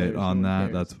didn't Bass player, fit on no one that.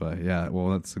 cares. That's why. Yeah. Well,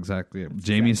 that's exactly it.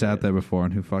 Jamie sat there before,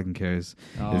 and who fucking cares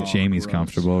Oh, if Jamie's gross.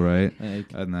 comfortable, right? Like,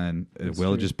 And then That's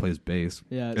Will true. just plays bass.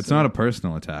 Yeah, It's so- not a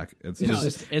personal attack. It's It's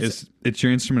just just- it's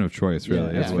your instrument of choice,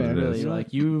 really. Yeah, That's yeah, what fair. it really, is.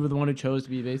 like you were the one who chose to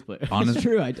be a bass player. Honest- It's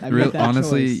true. I made Real, that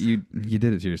honestly, choice. you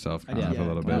did it to yourself kind Yeah, of a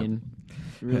little bit. I mean,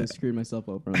 really screwed myself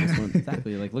over on this one.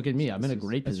 exactly. Like, look at me. I'm in a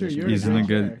great That's true, position. you're He's in a now.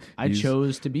 good. I he's-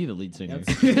 chose to be the lead singer.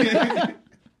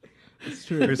 It's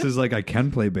true. Chris is like, I can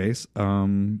play bass,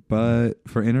 but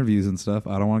for interviews and stuff,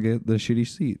 I don't want to get the shitty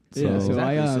seat. So, Yeah, so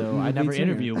Exactly. I, So I'm I the never lead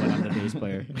singer. interview when I'm the bass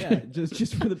player. Yeah,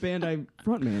 just for the band I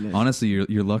frontman in. honestly,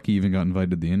 you're lucky you even got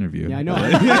invited to the interview. Yeah, I know.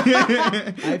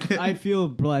 I feel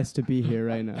blessed to be here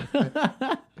right now.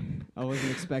 I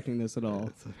wasn't expecting this at all.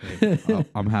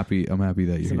 I'm happy. I'm happy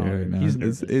that you're an here honor. right now. He's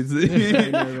It's- nervous.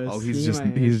 Very nervous. oh, See he's my just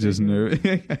hand nervous.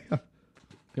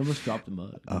 You almost dropped the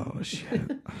mug. Oh shit!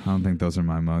 I don't think those are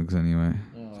my mugs anyway.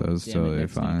 So it's damn it, totally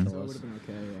Nick's gonna fine. kill So it us. would have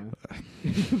been okay,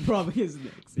 yeah. Probably is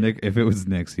next. Nick, if it was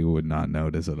Nick's, he would not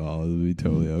notice at all. It would be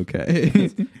totally okay.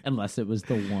 Unless it was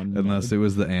the one. Unless mug. it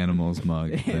was the animals mug,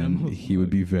 then Animals he would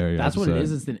be very That's upset. what it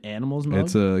is. It's an animals mug.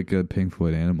 It's a good Pink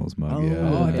Floyd animals mug. Oh, yeah. Oh,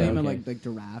 I thought okay, you meant okay. like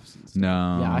giraffes and stuff.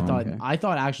 No. yeah, okay. I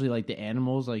thought actually like the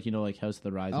animals, like like House of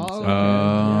the Rising. Oh, stuff. okay.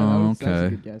 Yeah, that's okay. a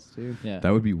good guess too. Yeah,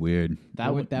 That would be weird.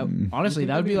 that would honestly You think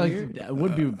that would be like weird? that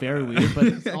would be very weird.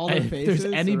 But All their if faces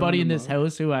there's are anybody on in the this mug.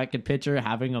 house who I could picture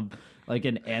having a like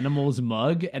an animal's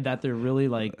mug and that they're really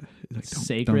like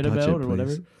sacred don't touch about it, or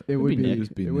whatever. please. It would be Nick.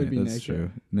 Just be It would Nick. be That's Nick.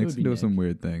 true. Nick's be doing Nick. some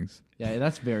weird things. Yeah,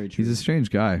 that's very true. He's a strange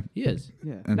guy. He is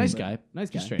Yeah. And nice he's- guy. Nice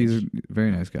guy. He's strange. He's a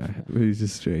very nice guy. But he's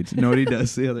just strange. No, what he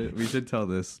does the other. We should tell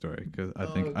this story because I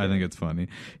think it's funny.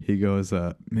 He goes,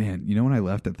 "Man, you know when I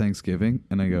left at Thanksgiving?"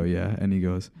 And I go, "Yeah." And he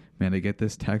goes, "Man, I get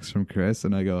this text from Chris,"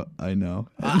 and I go, "I know."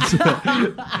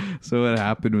 So what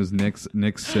happened was Nick's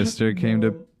sister came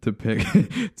to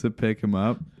pick him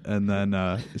up, and then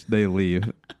they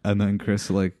leave, and then Chris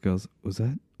like goes, "Was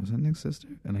that Nick's sister?"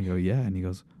 And I go, "Yeah," and he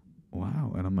goes,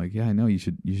 "Wow," and I'm like, "Yeah, I know. You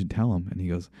should tell him." And he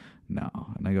goes, "No,"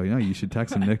 and I go, "No, you should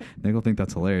text him. Nick will think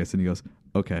that's hilarious." And he goes,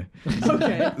 "Okay."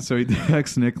 Okay. So he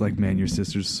texts Nick like, "Man, your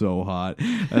sister's so hot,"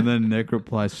 and then Nick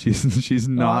replies, "She's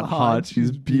not hot.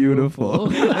 She's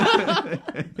beautiful."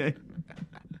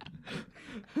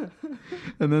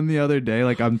 And then the other day,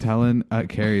 like I'm telling at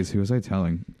Carrie's, who was I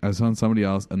telling? I was telling somebody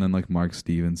else, and then like Mark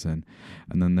Stevenson,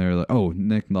 and then they're like, "Oh,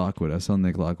 Nick Lockwood." I was telling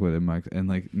Nick Lockwood and Mark, and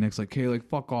like Nick's like, "Okay, like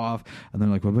fuck off." And they're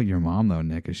like, "What about your mom though,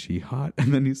 Nick? Is she hot?"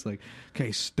 And then he's like,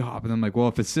 "Okay, stop." And I'm like, "Well,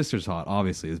 if his sister's hot,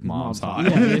 obviously his mom's hot."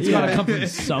 Yeah, it's gotta come from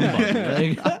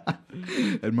somebody. Like,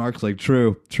 And Mark's like,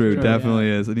 "True, definitely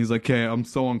is." And he's like, "Okay, I'm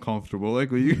so uncomfortable.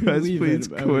 Like, will you guys Leave please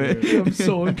it quit?" I'm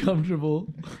so uncomfortable.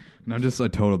 And I'm just a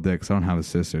total dick, so I don't have a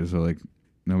sister, so like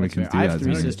nobody That's can fair. do I that. have to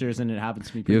three me. sisters, and it happens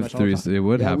to me You pretty have much all the three. time. It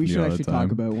would Yeah, happen we to should you all the actually time.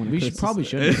 talk about one. Of We should Chris's probably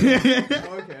sisters. should.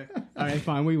 Okay. All right,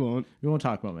 fine. We won't. We won't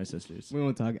talk about my sisters. We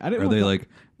won't talk. I didn't. Are want they to- like?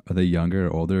 Are they younger,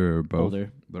 or older, or both?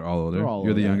 Older. They're all older. They're all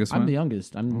You're the older. youngest I'm one. the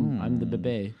youngest. I'm the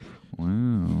bebe. Wow.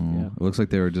 Yeah. It looks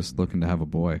like they were just looking to have a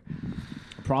boy.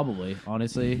 Probably,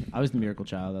 honestly, I was the miracle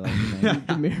child. I like to think.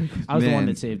 The miracle. I was the one Man.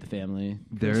 that saved the family.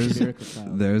 There's Miracle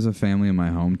child. there's a family in my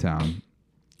hometown.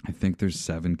 I think there's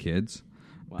 7 kids.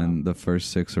 Wow. And the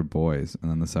first 6 are boys, and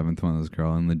then the 7th one is a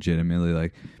girl. And legitimately,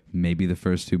 like maybe the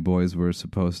first two boys were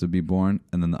supposed to be born,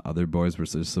 and then the other boys were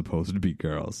just supposed to be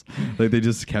girls. Like they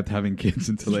just kept having kids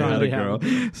until they had a girl.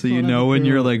 So you know when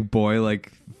you're like boy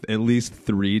like at least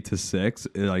 3 to 6,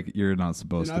 like you're not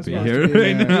supposed You're not to be supposed here to be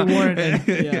right there. now. You weren't.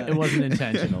 Yeah. It wasn't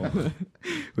intentional.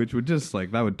 Which would just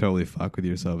like that would totally fuck with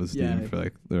your self-esteem Yeah. for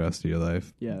like the rest of your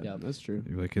life. Yeah, Yeah. that's true.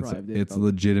 You're like Probably it's did.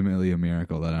 legitimately a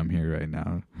miracle that I'm here right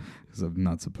now because I'm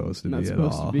not supposed to Not be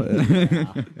supposed at all.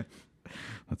 to be.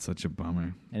 That's such a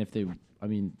bummer. And if they, I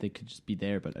mean, they could just be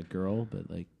there, but a girl, but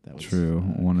like that was True,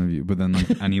 one of you, but then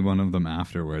like any one of them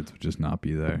afterwards would just not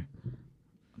be there.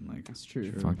 I'm like, That's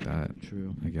true. fuck that.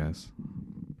 True. I guess.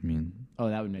 I mean, Oh,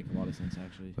 that would make a lot of sense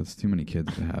actually. that's too many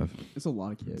kids to have. It's a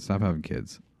lot of kids. Stop having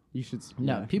kids. You should.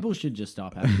 No, yeah. people should just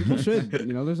stop having. People should.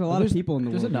 You know, there's a lot There's- of people in the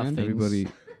there's world. enough man. things. Everybody, There's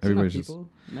enough everybody's just. people.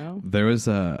 No. There was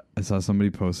I saw somebody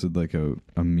posted like a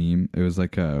meme. It was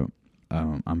like a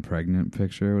I'm pregnant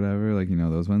picture or whatever, like you know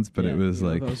those ones. But Yeah, it was you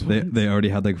know like those they ones. they already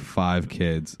had like 5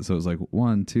 kids, so it was like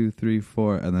 1, 2, 3,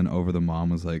 4, and then over the mom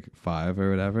was like 5 or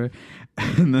whatever,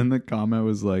 and then the comment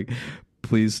was like,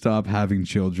 please stop having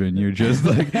children. You're just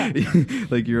like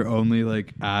like you're only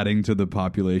like adding to the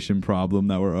population problem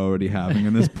that we're already having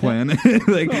in this planet.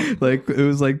 like it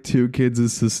was like 2 kids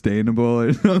is sustainable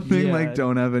or something. Yeah. Like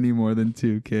don't have any more than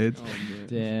 2 kids. Oh, man.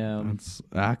 Damn. That's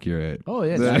accurate. Oh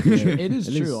yeah, it's That- accurate. It is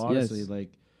It true. is, Honestly, yes.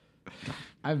 like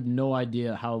I have no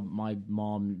idea how my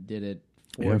mom did it.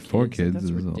 4 Like, kids that's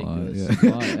is ridiculous. a lot.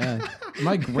 Yeah. Wow, yeah.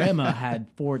 My grandma had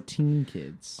 14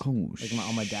 kids. Oh Like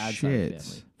on my dad's side of the shit.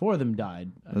 family. 4 of them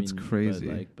died. That's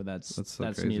crazy. But that's That's so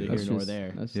that's crazy. neither That's here nor just-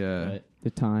 there. that's Yeah. Right? The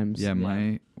times. Yeah,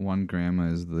 my one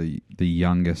grandma is the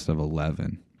youngest of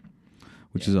 11,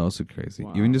 which Yeah. is also crazy.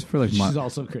 Wow. Even just for like She's my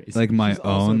also crazy. like my She's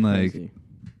also own like crazy.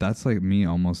 that's like me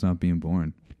almost not being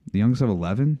born. The youngest of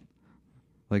 11,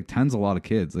 like 10's a lot of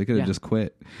kids. They could have Yeah. just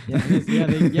quit. yeah,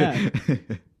 Yeah,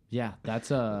 yeah,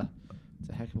 that's a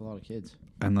heck of a lot of kids.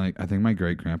 And like I think my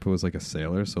great grandpa was like a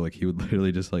sailor, so like he would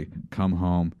literally just like come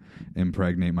home,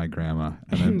 impregnate my grandma,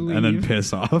 and then Leave.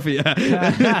 piss off. Yeah,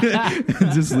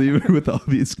 just leave her with all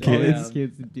these All kids. these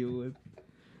kids to deal with.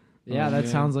 Yeah, Oh, that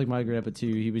man. sounds like my grandpa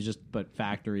too. He was just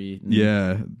factory. and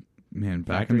Yeah, man.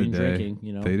 Back in the factory and day, drinking.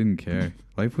 You know, they didn't care.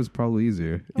 Life was probably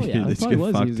easier. Oh, yeah, They it just probably get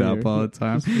was fucked easier. up all the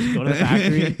time. Just go to the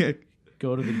factory,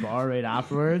 go to the bar right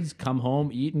afterwards, come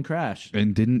home, eat, and crash.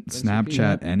 And didn't That's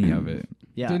Snapchat okay. any of it.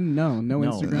 Yeah, Didn't know. No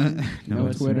No. Instagram. No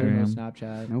no Twitter. no Instagram.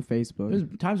 Snapchat. No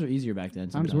Facebook. Times were easier back then.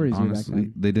 Times sometimes. were easier back Honestly,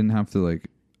 then. they didn't have to like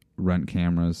rent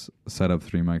cameras, set up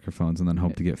 3 microphones, and then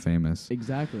hope to get famous.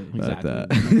 Exactly. Exactly. But,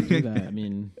 They didn't do that. I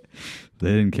mean, they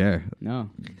didn't care. No.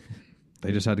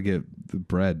 They just had to get the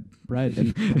bread. Bread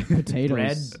and potatoes.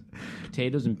 bread,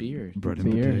 potatoes, and beer. Bread and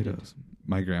Beer. potatoes.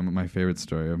 My favorite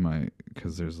story of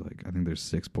because there's like, I think there's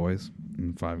 6 boys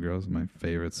and 5 girls. My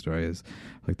favorite story is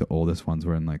like the oldest ones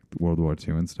were in like World War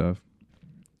II and stuff.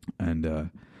 And the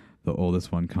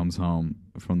oldest one comes home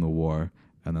from the war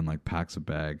and then like packs a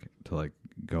bag to like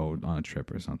go on a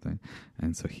trip or something.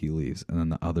 And so he leaves. And then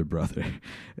the other brother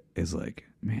is like,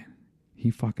 man,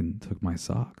 he fucking took my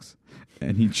socks.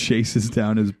 And he chases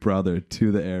down his brother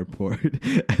to the airport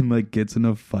and like gets in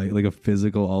a fight, like a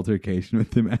physical altercation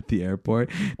with him at the airport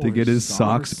to Or get his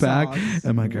socks back. socks.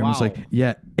 And my grandma's Wow. like,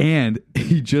 yeah. And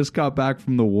he just got back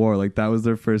from the war. Like that was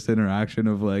their first interaction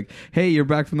of like, hey, you're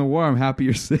back from the war. I'm happy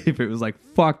you're safe. It was like,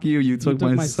 fuck you. You took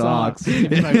my socks.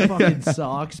 Give me my fucking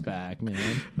socks back, man.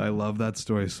 I love that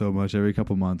story so much. Every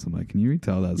couple months, I'm like, can you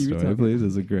retell that Can you story, retell- please?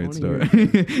 It's a great wanna story.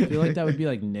 I feel like that would be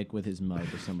like Nick with his mug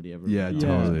if somebody ever. Yeah, wrote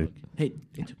totally. a book. Hey,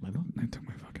 they took my mug. I took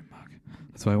my fucking mug.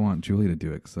 That's why I want Julie to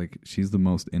do it. Cause like she's the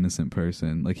most innocent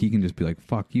person. Like he can just be like,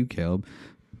 fuck you, Caleb.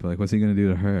 But like, what's he gonna do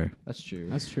to her? That's true.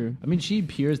 That's true. I mean, she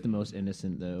appears the most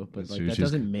innocent though, but That's like true. that She's-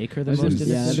 doesn't make her the That's most just-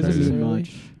 innocent. yeah, that doesn't mean necessarily.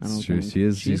 much. I don't It's true. think. She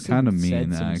is. She's She's kind of said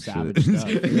mean, some actually. savage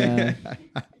stuff. Yeah.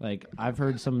 Like I've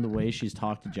heard some of the way she's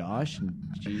talked to Josh, and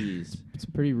jeez, It's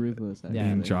pretty ruthless. Yeah,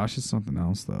 And but- Josh is something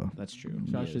else, though. that's true.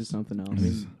 Josh He is something else. I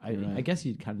mean, You're right. I guess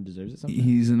he kind of deserves it. Sometimes.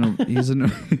 He's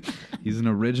he's an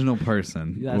original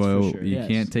person. That's for well, sure, you yes.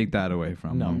 can't take that away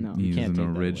from No, him. no, you He's can't an take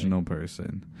that away. original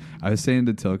person. I was saying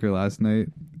to Tilker last night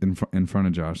in front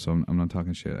of Josh, so I'm not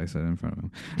talking shit. I said it in front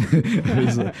of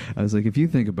him. I was like, if you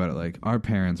think about it, like our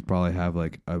parents probably have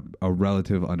like a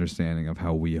relative understanding of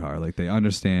how we are. Like they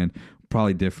understand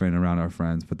probably different around our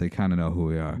friends, but they kind of know who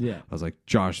we are. Yeah. I was like,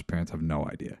 Josh's parents have no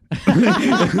idea.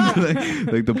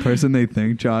 like the person they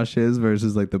think Josh is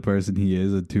versus like the person he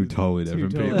is are 2 totally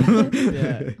different people.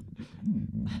 yeah.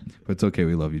 But it's okay.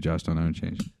 We love you, Josh. Don't ever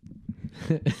change.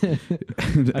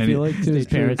 I feel like to his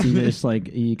parents, he just like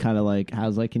he kind of like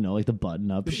has like like the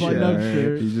button-up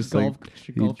shirt. He just golf,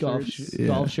 like golf shirts.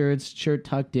 Golf shirts, shirt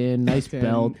tucked in, nice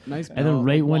belt. Nice And then belt,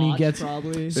 right a when he watch, gets-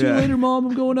 probably See you later, Mom.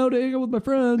 I'm going out to hang out with my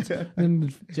friends.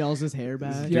 And gels his hair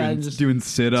back. Yeah, doing, and just doing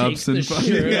sit-ups takes the and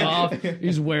shirt fucking off.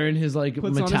 He's wearing his like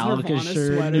Puts on his Metallica Nirvana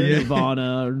shirt, sweater.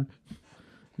 Nirvana,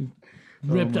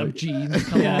 ripped up jeans.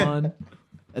 Come on.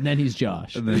 And then he's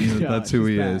Josh. And then that's who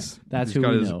he's he back. is. That's He's who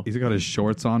got we his, know. He's got his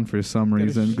shorts on for some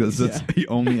reason because he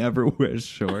only ever wears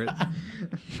shorts.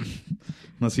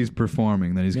 Unless he's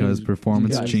performing, then he's got his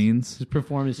performance got his- jeans. His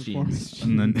performance jeans.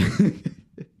 And then,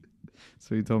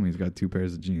 so he told me he's got 2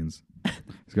 pairs of jeans.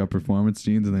 He's got performance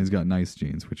jeans and then he's got nice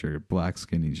jeans, which are black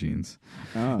skinny jeans.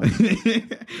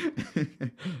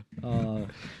 Oh,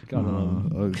 Gotta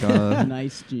love him. God,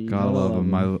 nice jeans. gotta love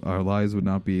him. him. Our lives would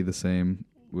not be the same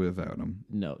without him.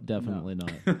 No, definitely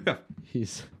not.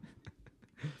 He's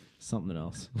something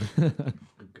else. God,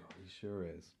 he sure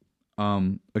is.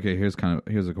 Okay, here's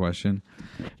a question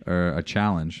or a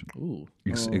challenge. Ooh,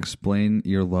 Explain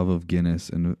your love of Guinness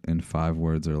in 5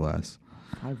 words or less.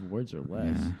 5 words or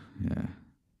less. Yeah.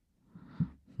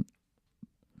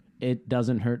 It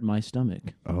doesn't hurt my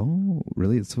stomach. Oh,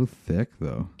 really? It's so thick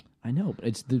though. I know, but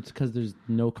it's because there's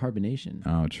no carbonation.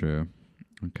 Oh, true.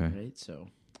 Okay. Right? So,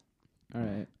 All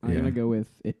right, I'm Yeah. gonna go with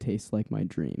 "It Tastes Like My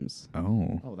Dreams."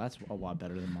 oh, that's a lot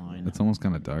better than mine. It's almost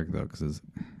kind of dark though because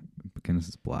Guinness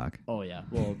is black. Oh yeah,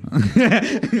 well,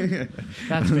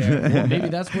 that's fair. Well, maybe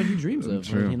that's what he dreams of.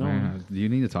 True. Like, Yeah. Do you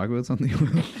need to talk about something?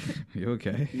 Are you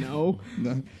okay? No,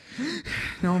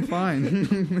 No, I'm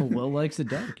fine. Will likes it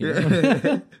dark. You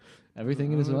know?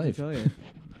 Everything in his I don't know what life. to tell you.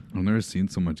 I've never seen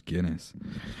so much Guinness.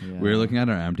 Yeah. We were looking at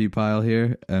our empty pile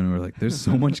here, and we're like, "There's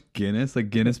so much Guinness. Like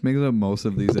Guinness makes up most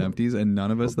of these empties, and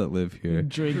none of us that live here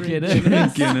drink Drink it.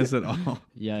 drink Guinness at all."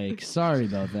 Yikes! Sorry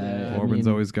about that. Yeah. I Corbin's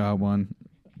mean, always got one.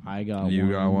 I got You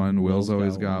one. got one. Will's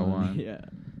always got one. Yeah,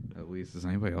 At least, does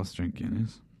anybody else drink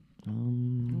Guinness? I I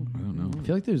don't know.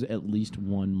 feel like there's at least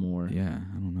one more. Yeah,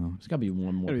 I don't know. There's got to be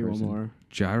one more. gotta be one person. more.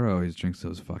 Gyro always drinks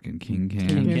those fucking King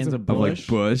cans. King Cans cans of of Of like Bush.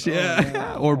 Bush, yeah.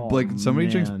 yeah. Or Oh, like somebody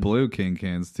drinks man. blue King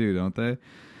cans too, don't they?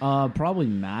 Probably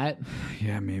Matt.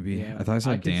 Yeah, maybe. Yeah. I thought I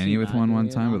saw I could Danny see with that, one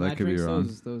Yeah, time, no, but that Matt could be drinks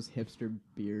wrong. Those hipster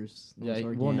beers. Yeah.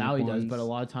 Those Well, now he organic does, but a ones.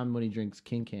 lot of time when he drinks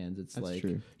King cans, it's That's like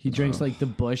true. he drinks like the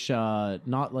Bush,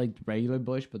 not like regular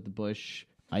Bush, but the Bush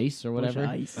Ice or whatever.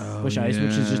 Ice. Bush Ice,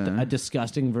 which is just yeah. a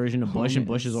disgusting version of Bush, and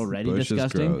Bush is already Bush is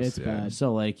disgusting. gross, It's yeah. bad.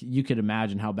 So like you could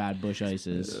imagine how bad Bush Ice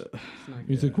is. It's not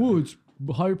He's good. like, "Whoa, it's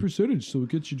higher percentage, so it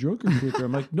gets you drunker quicker."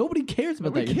 I'm like, nobody cares about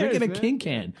Nobody that. You're drinking cares, a man. King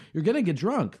can. You're gonna get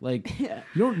drunk. Like, Yeah.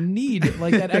 you don't need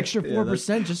like that extra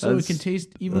 4% just so it that's- can taste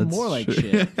even that's more like true.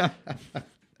 shit.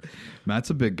 Matt's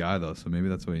a big guy though, so maybe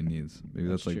that's what he needs. Maybe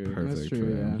that's, That's like true. perfect That's for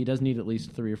true, him. yeah. He does need at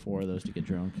least 3 or 4 of those to get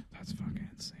drunk. That's fucking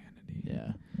insanity.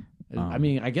 Yeah. I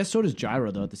mean, I guess so does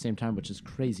Gyro though at the same time, which is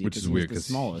crazy. Which 'cause is he's weird the because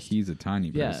smallest. he's a tiny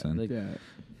Yeah, person. like- Yeah.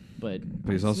 but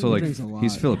but he's He also like drinks a lot.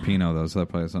 he's Filipino though, so that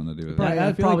probably has something to do with But it. that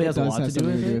I feel probably like has it a does lot have to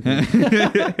do something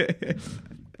with it.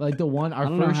 like the one our I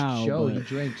don't know first how, show, he but-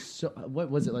 drank so what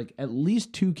was it like at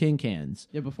least 2 King cans.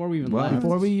 Yeah, before we even Wow. left.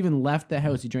 Before we even left the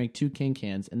house, he drank 2 King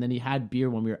cans, and then he had beer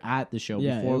when we were at the show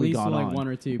yeah, before at we least got like on. 1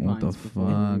 or 2 What the pints before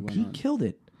we fuck? went He on. killed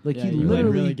it. Like Yeah, he he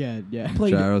literally really good. Yeah.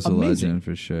 played Gyro's a amazing. legend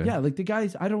for sure. Yeah, like the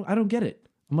guys, I don't get it.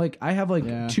 I'm like, I have like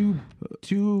Yeah.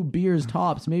 two beers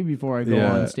tops maybe before I go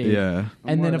yeah, on stage. yeah,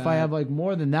 And More then of if I that. have like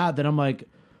more than that, then I'm like,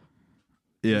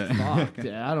 yeah. fuck,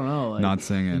 I don't know. Like, Not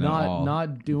singing at all.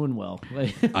 Not doing well.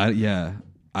 Like,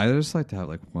 I just like to have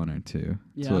like 1 or 2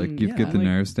 Yeah, to like I'm- get yeah, get I the like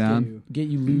nerves down. 2. get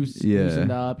you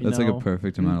loosened up. You that's know? like a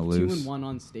perfect amount of 2 loose. and 1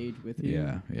 on stage with you.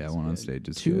 Yeah, That's 1 on good. stage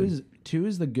is Two good.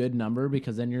 is the good number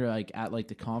because then you're like at like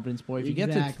the confidence point. If you get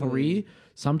to Exactly. 3,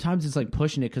 sometimes it's like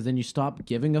pushing it because then you stop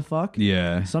giving a fuck.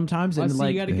 Yeah, Sometimes Well, and so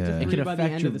like you gotta get Yeah. to it 3 could by the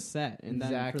affect end your of the set, and then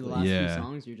for Exactly. the last Yeah. few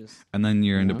songs, you're just and then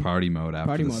you're into know? party mode after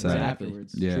party the mode set. right Exactly.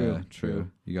 afterwards. Yeah, True.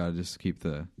 true. You gotta just keep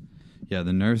the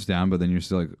nerves down, but then you're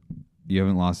still like you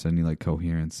haven't lost any like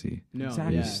coherency. No,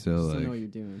 Exactly. yeah, You're still, know like- what you're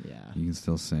doing. yeah. You can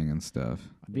still sing and stuff.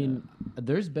 I mean,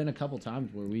 there's been a couple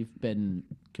times where we've been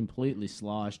completely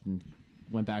sloshed and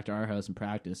went back to our house and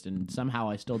practiced, and somehow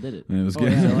I still did it. And it was Oh,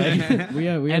 good. yeah. we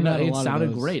have And had a it lot of sounded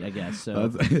those. great, I guess. So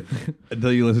That's-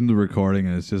 until you listen to the recording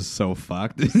and it's just so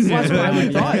fucked. that's what I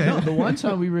would thought. No, the one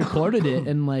time we recorded it,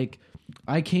 and like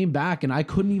I came back and I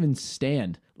couldn't even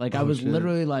stand. Like I was shit.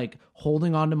 literally like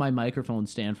holding onto my microphone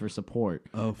stand for support.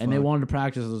 Oh, and they fuck. wanted to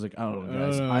practice. I was like, oh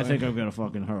guys, no, I think I'm gonna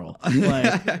fucking hurl.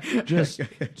 Like just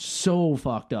so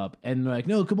fucked up. And they're like,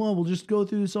 no, come on, we'll just go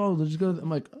through the song. We'll just go. I'm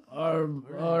like, all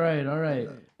right.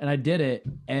 And I did it,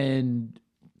 and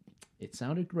it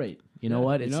sounded great. You know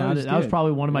what? It You know, sounded it's that was good.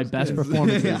 probably one of my It's best good.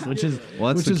 performances, which is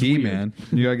Well, that's which the is key, weird. man.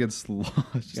 You gotta get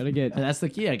sloshed. Gotta get And that's the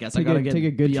key, I guess. I take gotta a, get take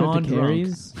a good trip beyond to drunk.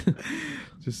 Carrie's.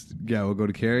 Just we'll go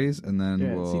to Carrie's and then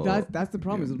Yeah, we'll. see, that's the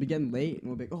problem. Is it'll be getting late, and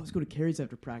we'll be like, oh, let's go to Carrie's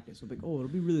after practice. We'll be like, oh, it'll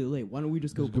be really late. Why don't we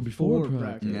just go before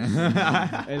practice?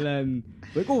 Yeah. And then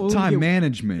like, oh, we'll Time get-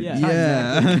 management. Yeah,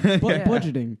 Yeah. exactly. Yeah.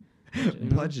 Budgeting. You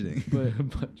know?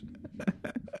 Budgeting.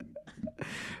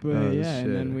 But Oh, yeah,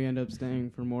 and then shit. we end up staying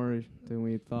for more than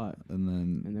we thought, And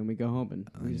then and then we go home and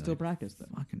we you're still like, practice though.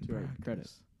 fucking to our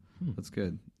practice. credit. That's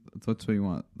good. That's what you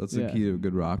want. That's the Yeah. key to a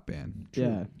good rock band.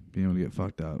 Yeah, Being able to get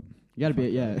fucked up. you gotta be.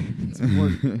 Yeah, it's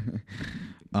important.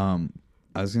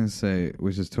 I was gonna say,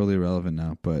 which is totally irrelevant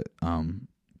now, but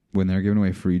when they were giving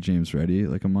away free James Reddy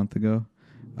like a month ago,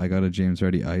 I got a James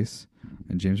Reddy Ice,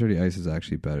 and James Reddy Ice is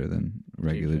actually better than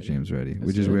regular Reddy. James Reddy, That's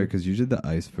which is good. weird because usually the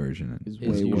ice version Is It's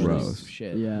way usually gross.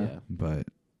 Shit. Yeah. Yeah. but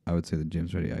I would say the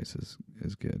James Reddy Ice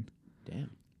is good. Damn.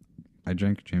 I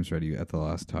drank James Reddy at the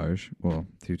last Taj, well,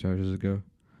 2 Tajes ago.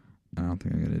 I don't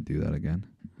think I'm gonna do that again.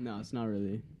 No, it's not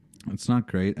really. It's not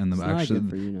great, and It's the not actually good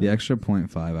for you, no. the extra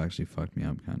 0.5 actually fucked me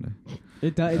up kind of.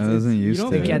 It does. I wasn't used you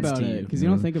don't to think it. about Gets to it you. because you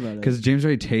don't think about it. Because James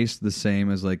Reddy tastes the same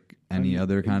as like any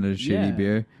other kind of shitty yeah,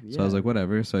 beer, so I was yeah. like,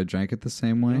 whatever. So I drank it the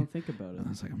same you way, don't think about it. and I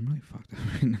was like, I'm really fucked up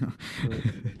right now.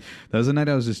 That was the night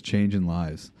I was just changing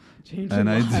lives. Change And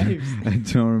lives. I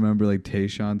don't remember, like,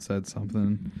 Tayshaun said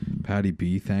something. Patty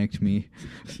B thanked me.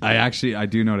 I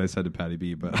do know what I said to Patty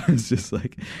B, but I was just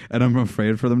like, and I'm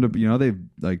afraid for them to, they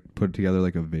like put together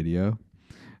like a video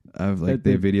of like, That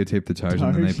they videotape the Taj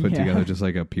and then they Taj, put yeah. together just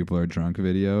like a people are drunk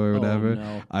video or whatever.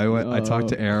 Oh, no. I talked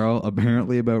to Oh. Errol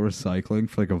apparently about recycling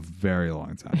for like a very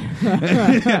long time.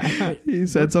 He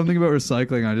said something about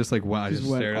recycling. I just like, wow, I Just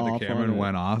just went stared at the off camera on and it.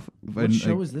 went off. What And,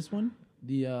 show like, is this one?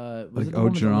 The was like it the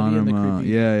one with Olivia and the Geronimo. creepy?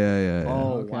 Yeah.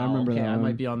 Oh, Okay, I wow. remember okay, that I one.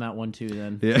 might be on that one too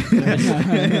then. Yeah.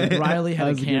 Riley had That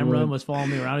a was a good camera one. and was following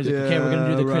me around. He's like, okay, we're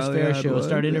going to do the Chris Riley Fair had show. one.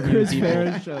 Start interviewing Chris people.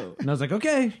 Fair show. And I was like,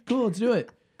 okay, cool, let's do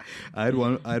it. I had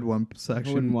one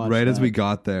section wouldn't watch right as that. we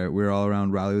got there. We were all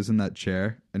around. Riley was in that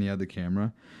chair and he had the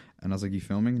camera, and I was like, "You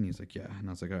filming?" And he's like, "Yeah." And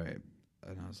I was like, "All right."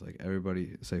 And I was like,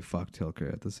 "Everybody say fuck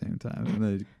Tilker at the same time." And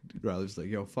then Riley was like,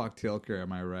 "Yo, fuck Tilker,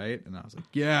 am I right?" And I was like,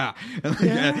 "Yeah." And like,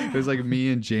 it was like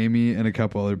me and Jamie and a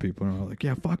couple other people, and we were like,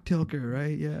 "Yeah, fuck Tilker,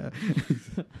 right? Yeah."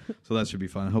 So that should be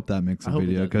fun. I hope that makes I a hope it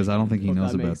video does. because I don't think he Hope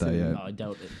knows that about makes that it. yet. No, I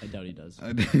doubt it. I doubt he does.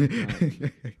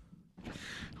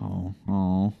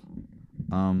 Oh.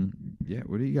 Yeah.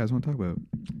 What do you guys want to talk about?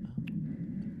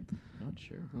 Not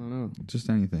sure. I don't know. Just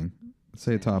anything.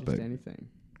 Say a topic. Just anything.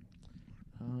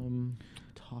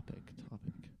 Topic.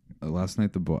 Last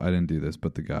night I didn't do this,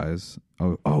 but the guys.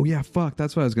 Oh yeah, fuck.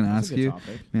 That's what I was gonna That's ask a good you.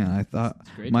 topic. Man, I thought It's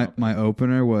a great my topic. my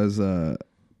opener was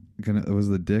was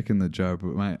the dick in the jar,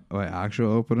 but my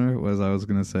actual opener was I was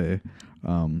gonna say,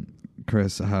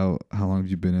 Chris, how long have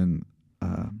you been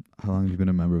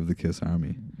a member of the KISS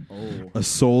Army? Oh. A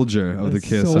soldier of the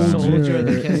KISS soldier. Army. Soldier of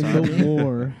the KISS in Army. the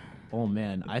war. Oh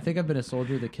man, I think I've been a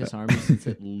soldier of the KISS Army since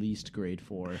at least grade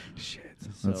 4. Shit,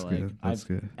 So that's like, good. That's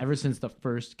good. ever since the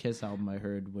first KISS album I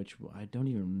heard, which I don't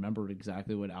even remember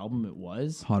exactly what album it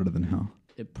was. Hotter than hell.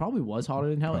 It probably was Hotter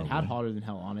Than Hell. It had Probably. Hotter Than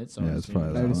Hell on it, so Yeah, I it's assume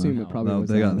probably I would that assume one. it probably No, was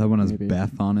they got that one has maybe.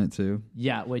 Beth on it too.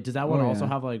 Yeah, wait, does that one Oh, also yeah.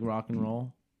 have like Rock and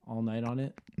Roll All Night on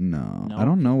it? No, No? I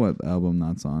don't know what album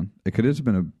that's on. It could have just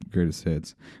been a greatest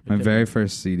hits. My could've very been.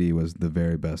 first CD was the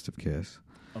very best of Kiss.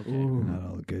 Okay. Ooh. It had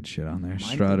all the good shit on there. did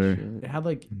Strutter, It had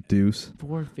like Deuce.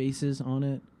 4 faces on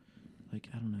it. Like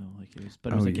I don't know, like it was,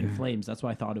 but it was Oh, like in yeah. flames. That's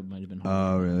why I thought it might have been. Oh,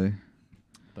 Hotter Than Hell. really?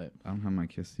 But I don't have my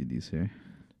Kiss CDs here.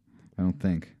 I don't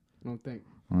think. I don't think.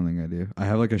 I don't think I do. I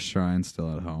have like a shrine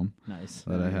still at home nice.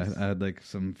 that I Nice. had like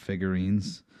some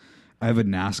figurines. I have a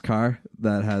NASCAR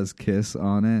that has Kiss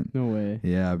on it. No way.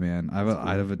 Yeah, man. I That's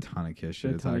have a ton of Kiss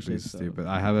shit. A It's ton of actually Kiss stuff. stupid.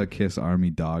 I have a Kiss Army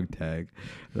dog tag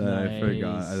that I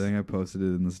forgot. I Nice. think I posted it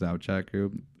in the Snapchat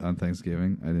group on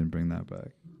Thanksgiving. I didn't bring that back.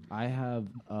 I have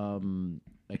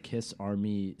a KISS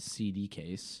Army CD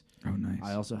case. Oh, nice.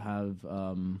 I also have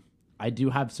I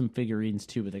do have some figurines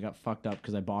too, but they got fucked up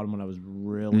because I bought them when I was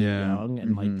really Yeah. young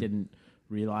and like Mhm. didn't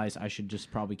realize I should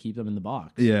just probably keep them in the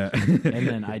box. Yeah. And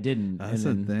then I didn't. That's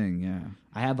and the then thing, yeah.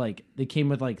 I had like they came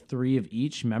with like 3 of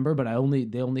each member, but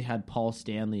they only had Paul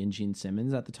Stanley and Gene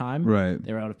Simmons at the time. Right.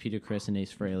 They were out of Peter Criss and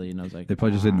Ace Frehley, and I was like, They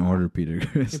probably just didn't order Peter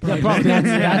Chris. Yeah, probably,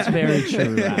 that's very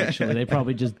true. Actually, they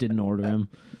probably just didn't order him.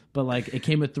 But like, it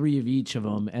came with 3 of each of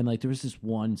them, and like, there was this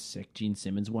one sick Gene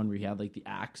Simmons one where he had like the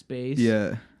axe base,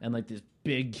 Yeah. and like this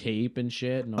big cape and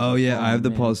shit. And I was Oh, like, yeah. I have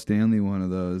the man. Paul Stanley one of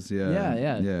those. Yeah. Yeah,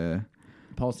 yeah. Yeah.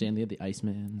 Paul Stanley had the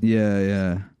Iceman. Yeah,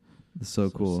 yeah. It's so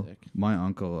cool. sick. My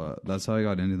uncle, that's how I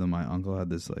got into them. My uncle had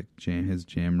this like his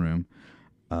jam room.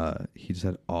 He just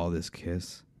had all this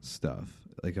Kiss stuff,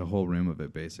 like a whole room of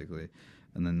it basically.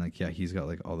 And then like, yeah, he's got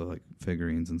like all the like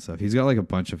figurines and stuff. He's got like a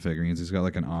bunch of figurines. He's got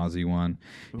like an Ozzy one.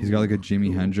 He's got like a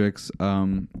Jimi Hendrix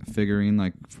figurine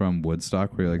like from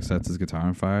Woodstock where he like sets his guitar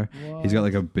on fire. What? He's got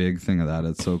like a big thing of that.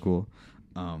 It's so cool.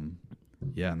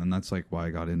 Yeah, and then that's like why I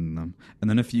got into them. And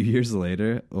then a few years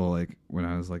later, well, like when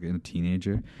I was like a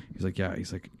teenager, he's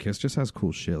like, Kiss just has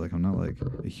cool shit. Like I'm not like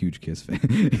a huge Kiss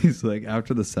fan. He's like,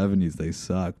 after the 70s, they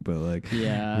suck. But like,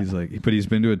 Yeah. he's like, but he's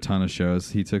been to a ton of shows.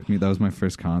 He took me. That was my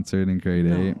first concert in grade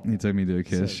 8. He took me to a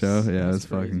Kiss show. Yeah, it was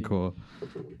fucking cool.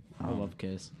 I love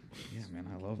Kiss. Yeah, man,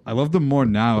 I love them more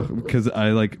now because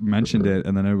I like mentioned it,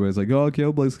 and then everybody's like, "Oh,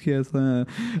 Caleb likes Kiss," and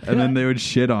then they would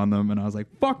shit on them, and I was like,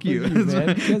 "Fuck you!"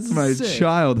 It's my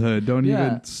childhood. Don't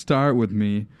even start with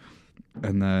me.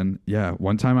 And then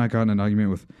one time I got in an argument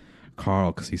with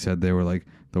Carl because he said they were like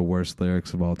the worst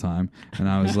lyrics of all time, and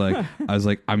I was like,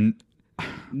 I'm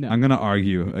gonna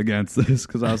argue against this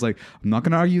because I was like, I'm not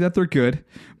gonna argue that they're good,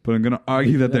 but I'm gonna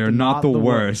argue that they're not the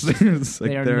worst. It's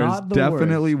like there's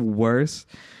definitely worse.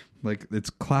 Like it's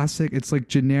classic. It's like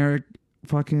generic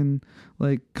fucking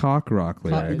like cock rock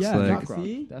lyrics. Yeah, like, cock rock.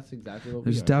 That's exactly what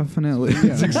there's we are. definitely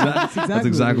that's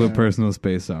exactly what Personal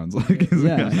Space sounds like.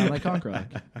 Yeah. Sound like cock rock.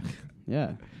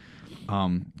 Yeah.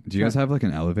 Do you guys have like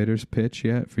an elevators pitch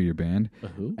yet for your band? A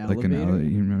who? Like you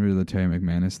remember the Terry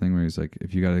McManus thing where he's like,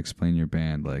 if you got to explain your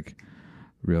band like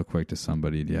real quick to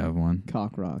somebody, do you have one?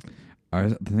 Cock rock.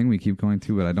 The thing we keep going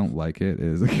to, but I don't like it,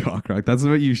 is a cock rock. That's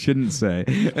what you shouldn't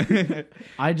say.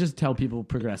 I just tell people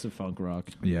progressive funk rock.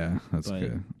 Yeah, that's But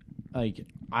good. Like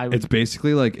I would, It's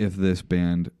basically like if this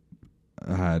band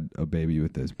had a baby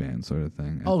with this band, sort of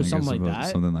thing. Oh, something like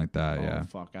that? Something like that. oh, Yeah.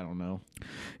 fuck, I don't know.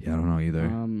 Yeah, I don't know either.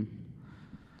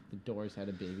 The Doors had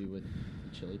a baby with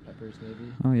Chili Peppers,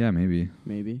 maybe. Oh yeah, maybe.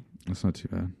 Maybe. That's not too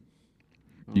bad.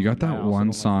 You got I that also one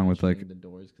don't song with mentioning like, the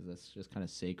Doors because that's just kind of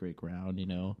sacred ground, you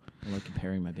know. I like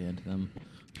comparing my band to them.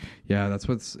 yeah, that's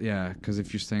what's because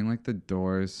if you're saying like the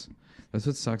Doors, that's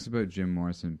what sucks about Jim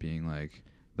Morrison being like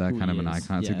that Who kind of he an is,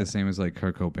 icon. It's like yeah. the same as like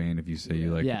Kurt Cobain. If you say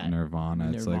you like Yeah.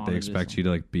 Nirvana, it's like Nirvana they just- expect you to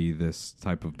like be this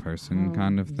type of person,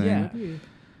 kind of thing. yeah. Maybe,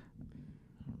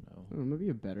 I don't know. maybe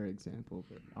a better example.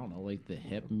 But I don't know, like the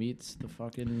hip meets the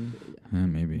fucking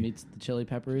Maybe. meets the Chili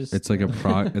Peppers. It's like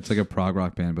a it's like a prog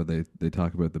rock band, but they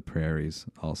talk about the prairies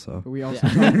also. we also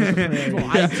Yeah. talk about the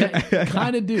Well, I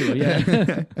kind of do,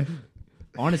 yeah.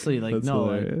 Honestly, like That's no,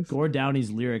 like, hilarious. Gord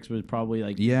Downey's lyrics was probably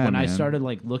like Yeah, when I man. started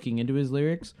like looking into his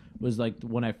lyrics was like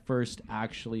when I first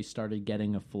actually started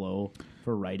getting a flow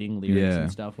for writing lyrics Yeah.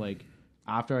 and stuff. Like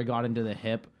after I got into the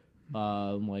hip,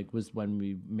 like was when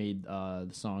we made the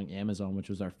song Amazon, which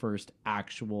was our first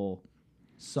actual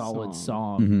solid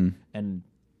song, Mm-hmm. and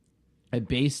I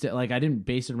based it like I didn't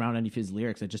base it around any of his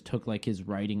lyrics. I just took like his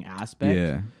writing aspect.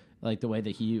 Yeah. Like the way that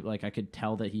he, like I could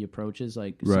tell that he approaches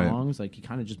like Right. songs, like he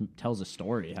kind of just tells a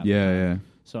story. half the Yeah, time. yeah.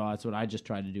 So that's what I just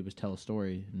tried to do was tell a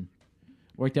story, and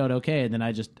worked out okay. And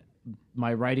then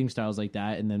my writing style is like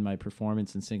that, and then my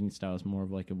performance and singing style is more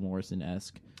of like a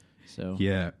Morrison-esque. So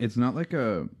Yeah, it's not like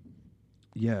a.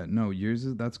 Yeah, no, yours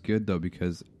is that's good though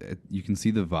because you can see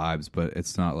the vibes, but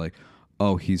it's not like,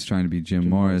 oh, he's trying to be Jim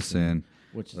Morrison.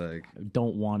 which Like, I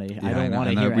don't want to. yeah, I don't want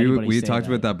to know. hear anybody We say talked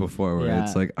about that before, where Yeah.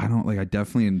 it's like I don't like. I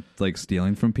definitely am like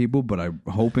stealing from people, but I'm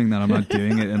hoping that I'm not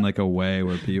doing it in like a way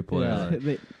where people Yeah. are.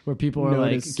 Like, Where people are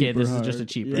like, Notice "Okay, this super is just a hard.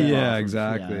 cheap." Yeah. ripoff yeah, of-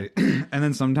 exactly. yeah. And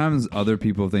then sometimes other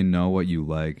people, if they know what you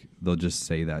like, they'll just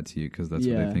say that to you because that's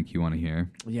what Yeah. they think you want to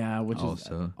hear. Yeah, which is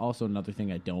Also. also another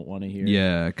thing I don't want to hear.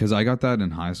 Yeah, because I got that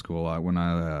in high school when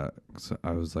I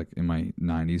was like in my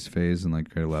 90s phase in like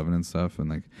grade 11 and stuff, and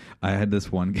like I had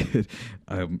this one kid.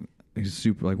 He's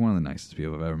super like one of the nicest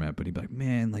people I've ever met, but he'd be like,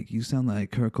 "Man, like you sound like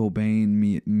Kurt Cobain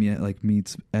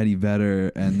meets Eddie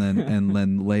Vedder and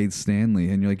then Lade Stanley,"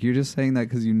 and you're like, "You're just saying that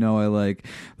because you know I like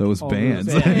those All bands."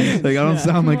 those bands. Like I don't Yeah.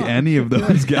 sound like any of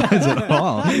those guys at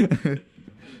all.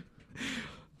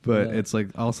 But Yeah. it's like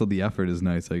also the effort is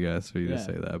nice, I guess, for you to Yeah.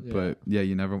 say that. Yeah. But yeah,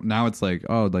 you never. Now it's like,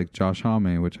 oh, like Josh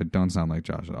Homme, which I don't sound like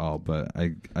Josh at all. But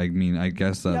I mean, I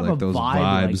guess You that have like a those vibe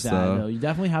vibes, like that, though. You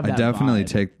definitely have I that definitely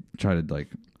vibe.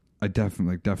 I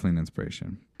definitely an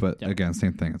inspiration. But Definitely. again,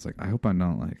 same thing. It's like I hope I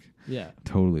don't like Yeah.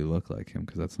 totally look like him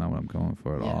because that's not what I'm going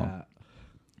for at all. Yeah.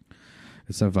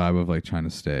 It's that vibe of like trying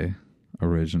to stay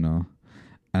original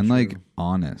and True. like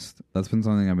honest. That's been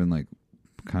something I've been like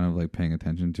kind of like paying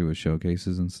attention to with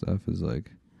showcases and stuff is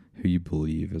like who you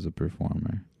believe as a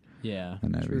performer Yeah.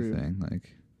 and True. everything.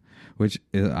 Like, which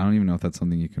I don't even know if that's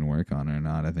something you can work on or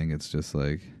not. I think it's just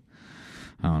like,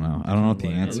 I don't know. I don't know what the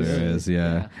What it answer is. is.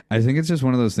 Yeah. Yeah. I think it's just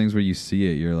one of those things where you see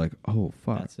it, you're like, oh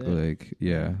fuck, That's it. like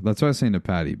yeah. That's what I was saying to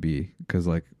Patty B, because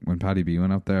like when Patty B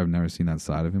went up there, I've never seen that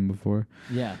side of him before,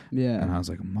 Yeah. Yeah. and I was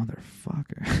like,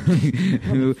 motherfucker,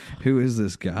 who is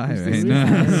this guy Who's right this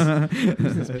now?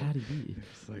 Who's this Patty B?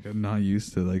 It's like I'm not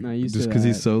used to like Not used just to because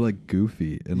he's that. so like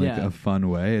goofy in like Yeah. a fun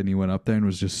way, and he went up there and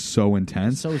was just so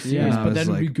intense. So Yeah. serious, And I but then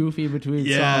was be like- goofy between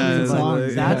Yeah, songs. It's like,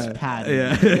 songs, that's yeah. Patty.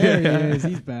 Yeah. There he is.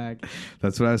 He's back.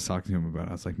 That's what I was talking to him about.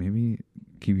 I was like, maybe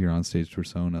keep your onstage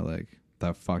persona like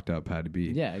that fucked up Patty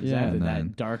B. Yeah, exactly. And that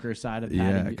then- darker side of Patty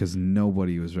Yeah, B. because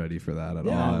nobody was ready for that at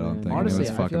Yeah, all. I don't man. think. Honestly, it was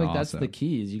I fucking feel like that's awesome. the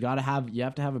key. Is you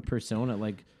have to have a persona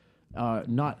like,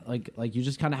 not like you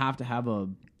just kind of have to have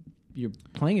you're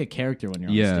playing a character when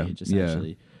you're Yeah, on stage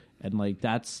essentially, and like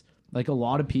that's like a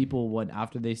lot of people when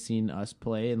after they seen us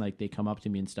play and like they come up to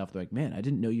me and stuff, they're like, man, I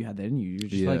didn't know you had that in you. You're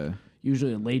just like Yeah.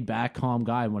 usually a laid back, calm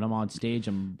guy. And when I'm on stage,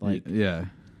 I'm like yeah,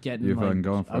 getting you're like fucking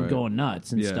going for I'm it. going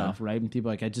nuts and Yeah. stuff, right? And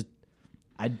people are like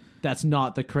that's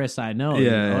not the Chris I know. Yeah, you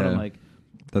know? And yeah. I'm like,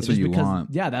 that's it's what just you because- want.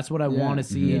 Yeah, that's what I Yeah, want to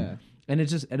see. yeah. And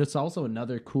it's also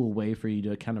another cool way for you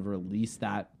to kind of release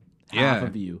that half Yeah,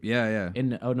 of you yeah.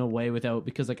 in a way without,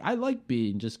 because like I like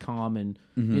being just calm and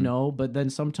Mm-hmm. you know, but then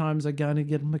sometimes I gotta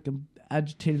get like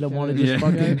agitated. I want to Yeah. just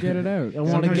Gotta fucking get it out. I want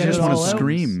to Sometimes get you just it want all to out.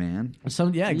 scream, man.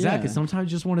 Yeah, exactly. Yeah.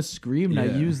 Sometimes you just want to scream, and I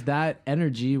Yeah. use that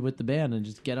energy with the band and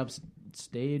just get up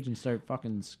stage and start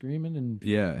fucking screaming and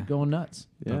Yeah, going nuts.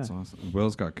 Yeah. that's awesome.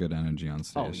 Will's got good energy on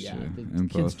stage. Oh yeah, too. the And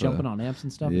kids both, jumping on amps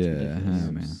and stuff. It's Yeah, ridiculous.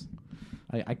 yeah,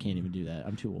 man. I can't even do that.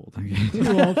 I'm too old.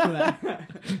 Too old for that.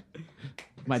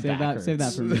 My Save back that. hurts. Save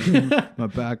that for me. My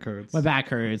back hurts. My back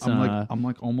hurts. I'm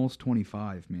like almost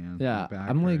 25, man. Yeah, My back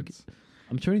I'm like- hurts.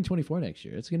 I'm turning 24 next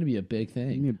year. It's gonna be a big It's gonna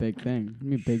thing. be a big thing. It's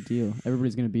gonna be a big deal.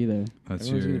 Everybody's gonna be there. That's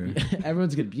Everyone's your. gonna be,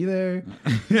 everyone's gonna be there.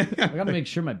 I gotta make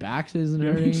sure my back isn't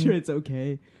hurting. Make sure it's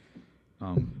okay.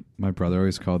 My brother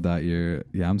always called that your.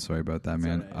 Yeah, I'm sorry about that,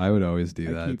 man. alright. I would always do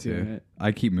I that keep doing too. it.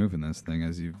 I keep moving this thing,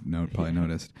 as you've probably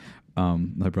noticed.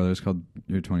 My brother's called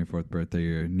your 24th birthday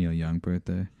your Neil Young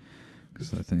birthday,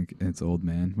 because I think it's old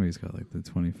man where he's got like the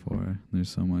 24. There's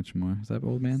so much more. Is that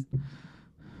old man?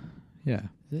 Yeah,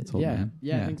 it's old Yeah. man.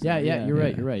 Yeah, I think so. Yeah, yeah, you're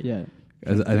right. Yeah. You're right. Yeah.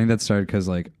 I think that started because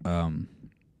like, well,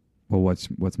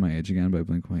 what's my age again by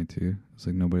Blink-182? It's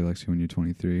like nobody likes you when you're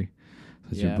 23. So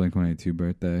it's your Yeah. Blink-182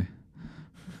 birthday.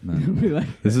 And It'll then- be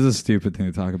like, this is a stupid thing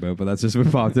to talk about, but that's just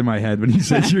what popped in my head when you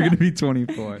said you're going to be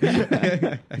 24.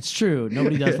 It's true.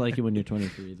 Nobody does like you when you're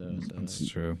 23, though. So That's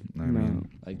true. I No. mean,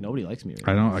 like nobody likes me.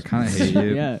 Right I don't. I kind of hate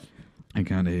you. yeah. I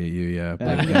kind of hate you. Yeah. But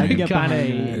I can I mean, get Kinda behind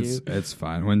hate that. you. it's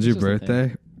fine. When's It's your just a thing.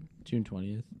 birthday? June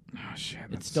 20th. Oh shit.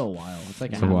 It's still a while. It's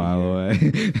like It's a a half while year.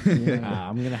 away. Yeah.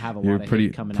 I'm gonna have a You're lot of pretty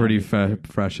hate coming out.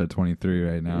 fresh at 23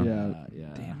 right now. Yeah.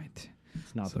 Yeah. Damn it.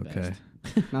 It's not It's the okay.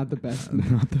 best. Not the best.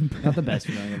 Not the best. Not the best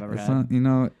feeling I've ever It's had. not, you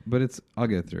know, but it's. I'll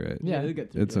get through it. Yeah. it'll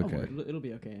get through. It's Don't okay. worry. It'll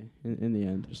be okay in the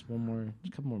end. Just a couple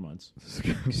more months.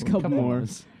 Just a couple more.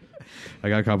 months. I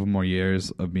got a couple more years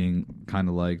of being kind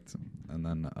of liked, and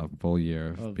then a full year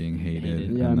of Of being hated.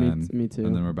 hated. Yeah, and me, then, me too.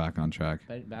 And then we're back on track.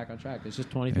 Back on track. It's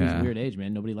just 23 is Yeah. a weird age,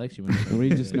 man. Nobody likes you when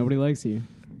you're Nobody likes you.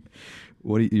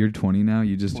 You're 20 now?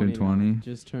 You just turned 20? now.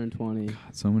 Just turned 20.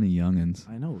 So many youngins.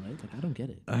 I know, right? Like I don't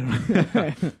get it. I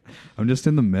don't. I'm just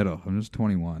in the middle. I'm just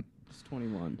 21. Just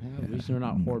 21. At least you're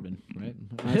not Horbin, right?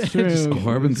 That's true.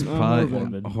 Corbin's I'm probably.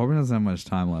 Corbin. Corbin doesn't have much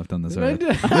time left on this earth.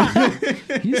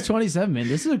 He's 27, man.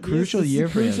 This is a crucial This is a year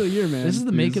for crucial him. year, man. This is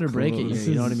the He's make it or break it year. close.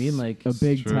 You know what I mean? Like A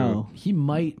big true. tell. he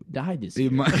might die this He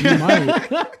year. might- You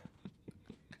might.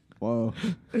 Whoa.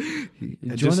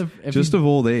 Just of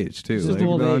old age too. Just like,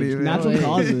 old not age. even- Natural Hey,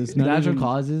 causes. Not Natural even-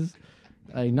 causes.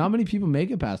 Like not many people make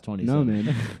it past 20. No,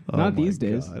 man. Oh Not my these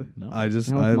days. God. No. I just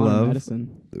Not with I modern love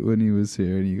medicine. when he was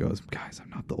here and he goes, guys, I'm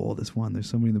not the oldest one. There's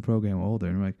somebody in the program older.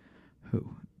 And I'm like, who?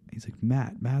 He's like,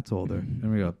 Matt. Matt's older.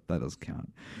 And we go, that doesn't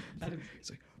count. He's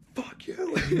like, fuck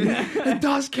you. It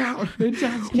does count. It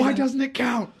does Why count. doesn't it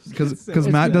count? Because It's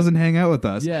Matt good. doesn't hang out with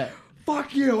us. Yeah.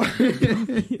 Fuck you.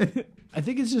 I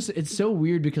think it's so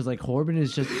weird because like Corbin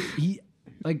is just he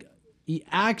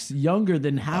acts younger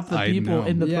than half the I people know.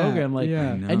 in the Yeah, program. Like, yeah. I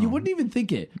and you know. wouldn't even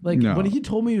think it. Like No. when he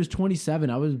told me he was 27,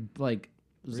 I was like,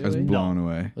 I was really? blown No.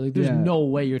 away. Like, there's Yeah. no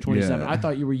way you're 27. Yeah. I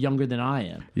thought you were younger than I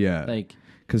am. Yeah. Like,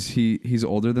 Because he's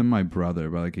older than my brother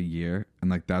by like a year. And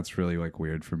like that's really like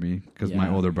weird for me. Because my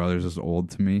Yeah. older brother's just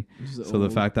old to me. Just So the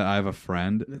old. fact that I have a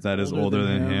friend That's that is older older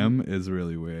than than him. him is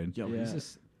really weird. yo, Yeah. he's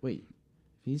just wait.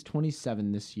 If he's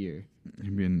 27 this year,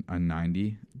 He'd be a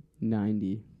 90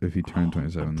 90. if he turned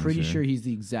 27 I'm this pretty year. sure he's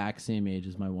the exact same age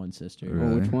as my one sister.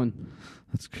 Really? Oh, which one?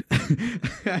 That's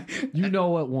good. You know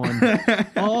what one?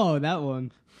 Oh, that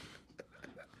one.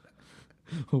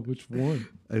 Which one?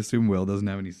 I assume Will doesn't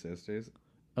have any sisters.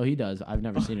 Oh, he does. I've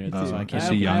never seen her, though, so I Is can't.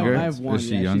 she younger? I have one. Is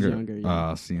she Yeah, younger? she's younger,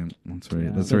 yeah. See, that's where. Yeah.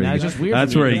 That's So where. now He, it's just weird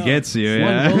that's for where me. he gets you. One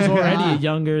Yeah. Will's already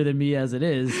younger than me as it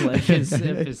is. Like if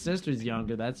his sister's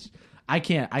younger, that's I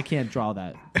can't draw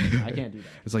that. I can't do that.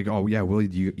 It's like, oh yeah, Will,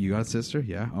 you got a sister?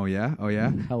 Yeah. Oh yeah. Oh yeah.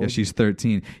 How Yeah, old? she's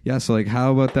 13. Yeah. So like,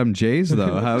 how about them Jays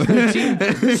though? How, So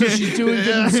she's doing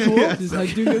good in school. She's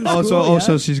like doing good in oh, school, so yeah.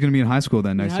 so she's gonna be in high school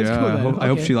then next high year. school I then. hope, I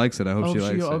hope Okay. she likes it. I hope Hope she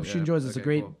likes it. hope she Yeah. enjoys it. It's a Okay,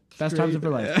 great cool. best times of her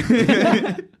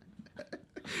life.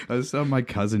 I was telling my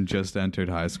cousin just entered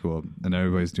high school, and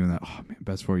everybody's doing that. Oh man,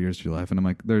 best 4 years of your life, and I'm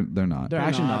like, they're not. They're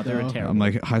actually not, not. They're though. terrible. I'm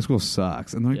like, high school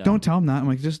sucks, and they're like, Yeah. don't tell them that. I'm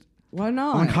like, just. Why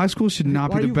not? I'm like, high school should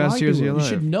not Why be are the you best lying years to of your them? you life.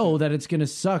 should know that it's gonna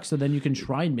suck, so then you can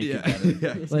try and make it better.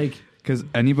 Yeah. Like, Because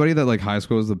anybody that like high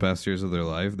school is the best years of their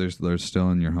life, they're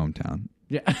still in your hometown.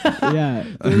 yeah, Yeah.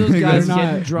 those guys They're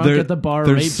getting not- drunk they're- at the bar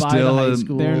they're right by the still high in-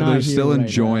 school. They're not They're here still right now.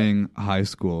 enjoying high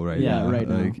school right Yeah, now. right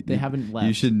now. Like, They haven't left.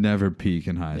 You should never peak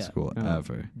in high Yeah. school No.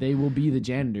 ever. They will be the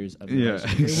janitors of the Yeah, high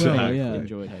school. exactly. They will, Yeah.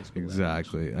 enjoy high school.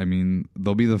 Exactly. I mean,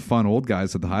 they'll be the fun old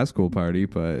guys at the high school party,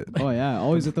 but Oh yeah,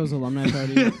 always at those alumni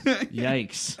parties.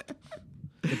 Yikes.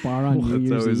 The bar on New that's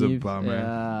Year's always Eve. a bummer.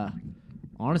 Yeah.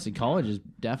 Honestly, college is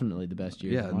definitely the best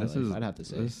year Yeah, of and my this life, is I'd have to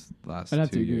say. this last I'd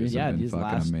have 2 to agree. years Yeah, have been these fucking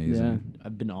last- amazing.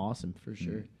 I've been awesome for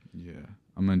sure. Yeah,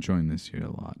 I'm enjoying this year a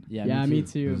lot. Yeah, me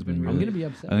too. It's been I'm really- gonna be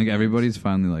upset. I think everybody's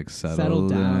finally like settled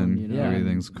down, in. you know? Yeah.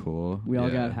 Everything's cool. We all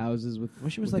Yeah. got houses with. I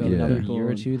wish it was with like other another people. year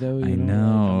or two though. You I know?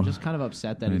 know. Like, I'm just kind of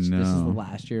upset that I this is the know.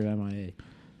 last year of MIA.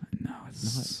 No, it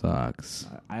sucks.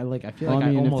 I feel Well, like I mean, I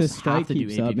if almost this strike have to do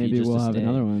keeps APP up, maybe just we'll to have stay.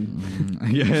 another one.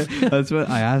 Yeah, that's what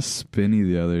I asked Spinny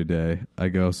the other day. I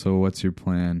go, so what's your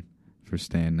plan for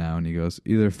staying now? And he goes,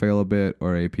 either fail a bit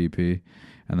or APP.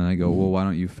 And then I go, well, why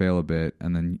don't you fail a bit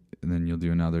and then you'll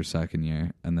do another second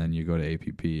year, and then you go to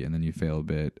APP, and then you fail a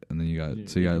bit, and then you got at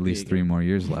APP least again. 3 more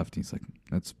years left. He's like,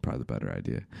 that's probably the better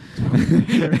idea.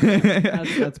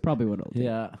 That's probably what it'll do.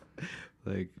 Yeah,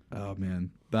 Like, oh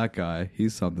man, that guy,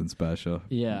 he's something special.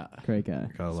 yeah. Great guy.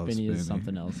 Gotta love Spinny Spinny. is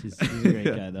something else. He's a great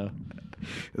guy though.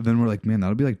 And then we're like, man,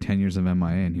 that'll be like 10 years of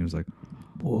MIA, and he was like,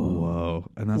 whoa.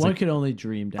 And that's One like, could only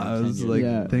dream down. I 10 was years. like,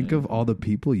 Yeah. think of all the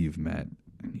people you've met,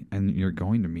 and you're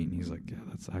going to meet. And he's like, yeah,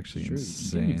 that's actually True.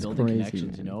 You're gonna be insane. building Crazy,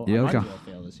 connections, you man. know. Yeah, I like might a- as well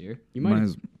fail this year. You Might might.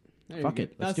 as- There you Fuck go. it,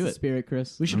 let's That's do the it. spirit,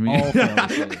 Chris. We should I mean- all fail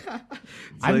this year.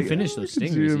 I haven't like, finished those could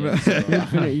stingers you yet. So,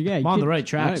 imagine? Yeah, I'm on the right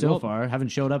track Alright, so well, far. Haven't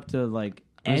showed up to like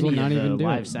Might as any well not of even the do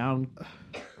live it. sound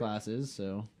classes,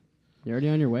 so You're already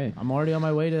on your way. I'm already on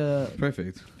my way to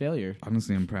Perfect. failure.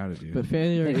 Honestly, I'm proud of you. But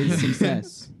failure Thank is you.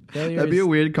 success. Failure That'd be is, a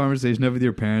weird conversation to have with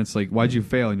your parents. Like, why'd you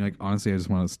fail? And you're like, honestly, I just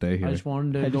want to stay here. I just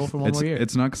wanted to go for one it's more year.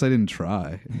 it's not because I didn't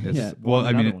try. It's, Yeah. well,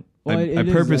 I mean, Another one. Well, I it is, I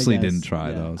purposely guess. didn't try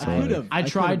Yeah. though. So I like, could've. I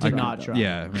tried could've to not though. try.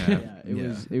 yeah,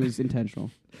 Yeah, it was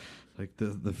intentional. Like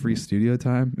the free studio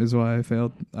time is why I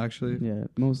failed. Actually, Yeah,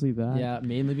 mostly that. Yeah,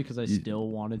 mainly because I still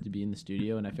wanted to be in the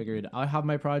studio, and I figured I have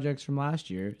my projects from last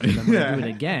year, so then when I do it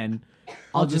again,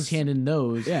 I'll just hand in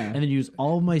those, Yeah. and then use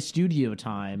all of my studio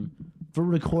time for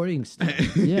recording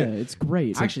stuff. Yeah, it's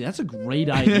great. Actually, that's a great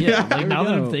idea. Like There now we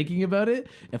that I'm go. thinking about it,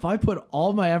 if I put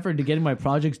all my effort into getting my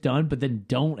projects done, but then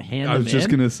don't hand I them was just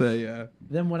in, gonna say yeah.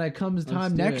 then when it comes Let's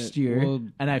time do next it. year Well-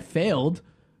 and I failed,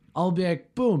 I'll be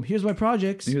like, boom, here's my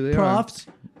projects, Here they profs,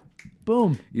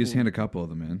 boom. You just hand a couple of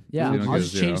them in. Yeah, So you don't I'll get a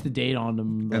just change zero. the date on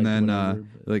them. Like, And then whatever,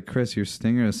 but- like Chris, your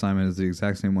stinger assignment is the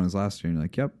exact same one as last year. And you're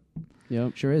like, yep.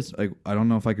 Yep. sure is. Like I don't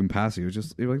know if I can pass you.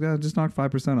 Just you're like that. Just knock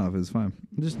 5% off. It's fine.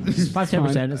 Just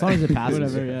 5-10%, as long as it passes.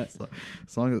 Whatever. Yeah.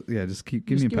 As long as just give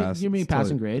Just me a give pass. Give me a It's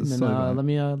passing totally- grade, and it's then totally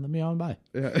let me on by.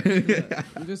 fine. Yeah.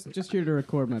 I'm just here to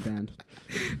record my band.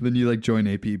 Then you like join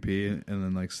APP, and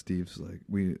then like Steve's like,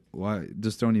 why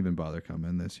just don't even bother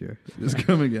coming this year. Just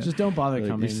come again. Just don't bother Like,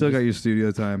 coming. you still got Just- your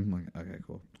studio time. I'm like, okay,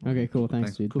 cool. Okay, cool.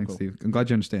 Thanks, dude. Thanks, cool. Steve. I'm glad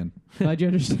you understand. Glad you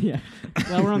understand. Yeah.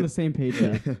 Well, we're on the same page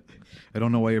here. I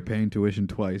don't know why you're paying tuition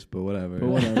twice, but whatever. But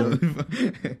whatever.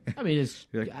 I mean, it's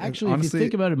Like, actually, honestly- if you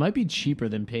think about it, it might be cheaper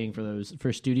than paying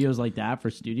for studios like that for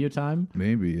studio time.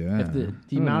 Maybe, yeah. If the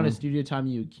don't amount know. of studio time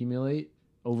you accumulate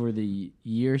over the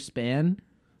year span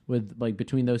with like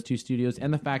between those two studios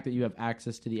and the fact that you have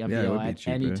access to the it MPO would be at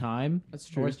any cheaper. time That's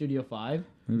for true. Studio 5,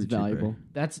 Maybe It's cheaper. valuable.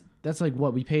 that's like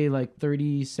what we pay like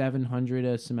 $3,700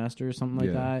 a semester or something like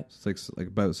Yeah. that. It's like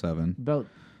about 7. About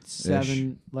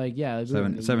seven, like yeah,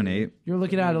 7, 8. You're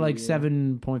looking at it like Yeah.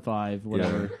 7.5,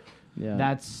 whatever. Yeah.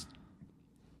 That's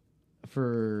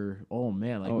for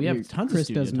like Oh, we have you- tons Chris of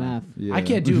studio does time. math. Yeah. I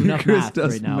can't do enough Chris math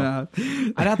does right now. math.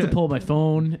 I'd have to pull my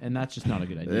phone, and that's just not a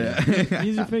good idea. Yeah.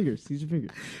 Use your fingers. Use your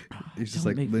fingers. He's just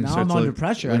Don't like make- now I'm under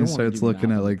pressure. I Then don't he wanna starts do looking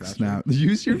math at under like pressure. snap.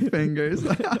 Use your fingers.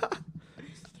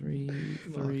 3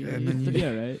 three. And then you-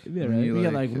 Yeah, right. Yeah, and right. you We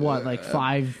got like, like what, like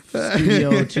 5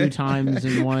 studio 2 times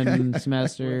in one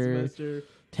semester. Semester.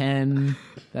 10.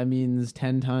 That means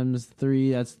 10 times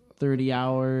 3. That's 30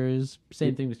 hours.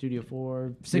 Same thing with Studio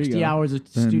 4. 60 go. hours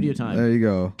of Then studio time. There you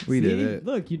go. We did See? it.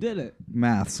 Look, you did it.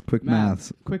 Maths, quick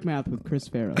maths. Quick math with Chris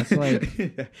Farrow. That's like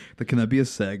Can that be a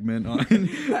segment on?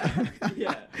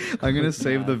 Yeah. I'm gonna Quick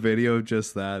save math. the video of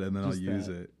just that, and then Just I'll use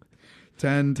that. it.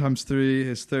 10 times 3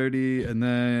 is 30, and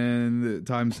then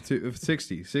times 2,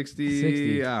 60.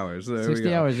 60 hours. There 60 we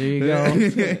go. hours. There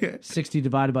you go. 60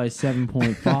 divided by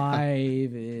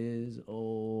 7.5 is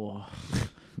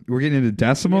We're getting into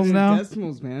decimals You're now?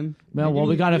 Decimals, man. well,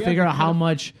 we got to figure out how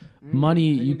much money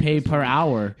you pay per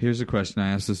hour. Here's a question. I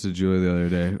asked this to Julia the other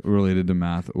day related to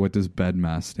math. What does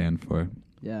BEDMAS stand for?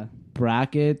 Yeah.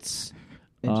 Brackets.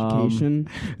 Education.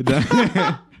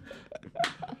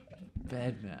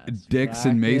 Bed mass. Dicks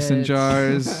and mason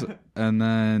brackets. jars, and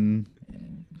then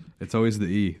it's always the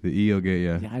E. The E will get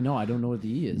you. Yeah, I know. I don't know what the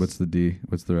E is. What's the D?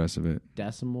 What's the rest of it?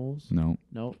 decimals? No.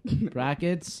 Nope.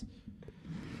 Brackets.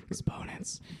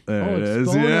 Exponents. There Oh, it is.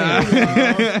 exponents.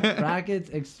 Yeah. Brackets,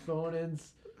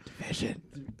 exponents, division.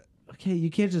 Okay, you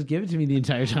can't just give it to me the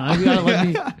entire time. You gotta let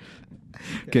me.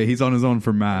 Okay, he's on his own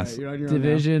for math. You're on your own now.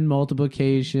 Division,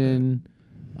 multiplication,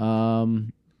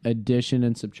 addition,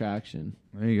 and subtraction.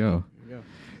 There you go. There you go.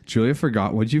 Julia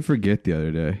forgot. What'd you forget the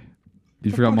other day?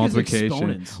 You The forgot fuck is multiplication.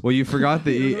 exponents? Well, you forgot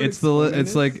the You E. don't know what It's the. exponent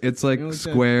It's like. is? It's like You know what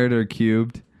that- squared or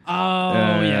cubed. Oh,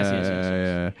 yes.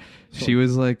 Yeah. She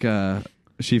was like.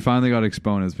 She finally got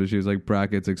exponents, but she was like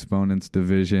brackets, exponents,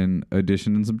 division,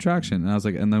 addition, and subtraction. And I was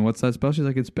like, and then what's that spell? She's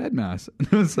like, it's BEDMAS. And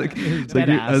I was like,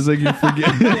 I was like, you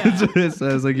forget.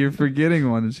 I was like, you're forgetting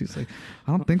one. And she's like,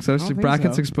 I don't think so. She's don't like, think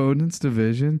brackets, so. exponents,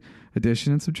 division,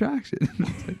 addition, and subtraction.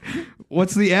 It's like,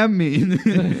 what's the M mean?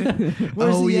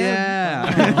 Where's oh the M?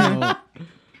 yeah,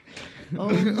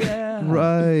 Oh, yeah.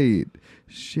 right.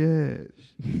 Shit.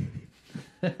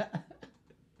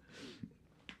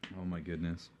 Oh my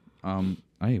goodness.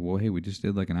 Hey, we just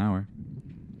did like an hour.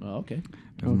 Oh, okay.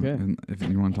 Okay. And if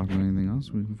you want to talk about anything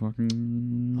else, we can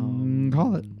fucking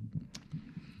call it.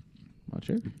 Not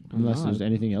sure. Unless not. there's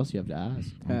anything else you have to ask.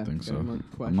 I don't think so. Any more I'm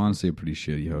questions? honestly a pretty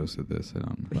shitty host at this. I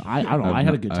don't. I don't know. I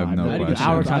had a good I have time. no The questions.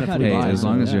 hour kind of I've flew had Hey, a by. good as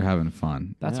long as yeah. you're having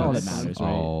fun. That's Yeah, all that that's matters, right?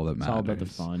 all that It's all about the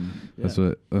matters. fun. That's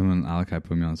what when Alakai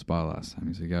put me on the spot last time.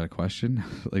 He's like, "You got a question?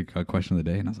 Like a question of the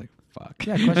day?" And I was like, "Fuck."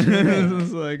 Yeah, question of the day. I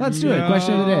was like, Let's do it.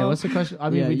 Question of the day. no. What's the question? I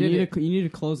mean, Yeah, we did it. you need a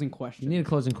closing question. You need a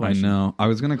closing I question. know. I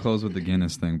was gonna close with the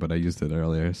Guinness thing, but I used it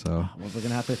earlier. So Well, we're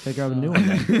gonna have to figure out a new one.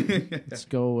 Then. Let's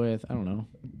go with I don't know.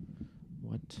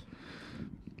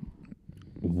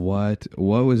 what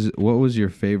was your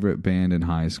favorite band in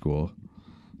high school?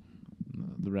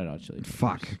 The Red Hot Chili Peppers.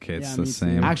 Fuck. Okay, it's Yeah, the me too.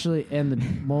 same. Actually, and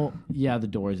the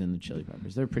Doors and the Chili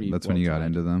Peppers. They're pretty. That's when you got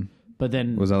well-timed. into them. But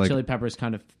then Was that like- Chili Peppers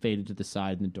kind of faded to the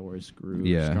side, and the Doors grew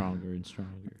Yeah. stronger and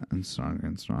stronger. And stronger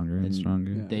and stronger and And-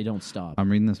 stronger. Yeah. They don't stop. I'm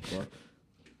reading this book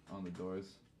on the Doors.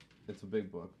 It's a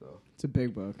big book though. It's a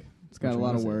big book. It's got a lot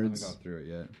of I haven't words. got through it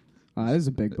yet. This is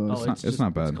a big book. it's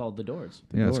not bad. It's called The Doors.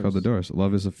 Yeah, it's called The Doors.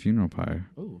 Love is a funeral pyre.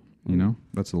 Ooh, You know,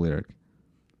 that's a lyric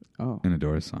Oh. in a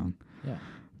Doors song. yeah.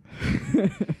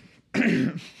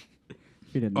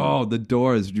 You didn't know. Oh, The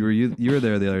Doors. You were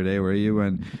there the other day, were you?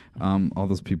 When all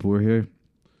those people were here,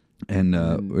 and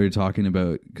we were talking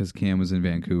about because Cam was in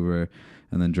Vancouver,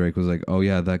 and then Drake was like, "Oh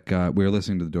yeah, that guy." We were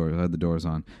listening to The Doors. I had The Doors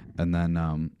on, and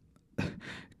then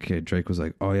okay, Drake was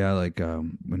like, "Oh yeah, like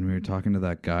when we were talking to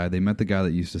that guy, they met the guy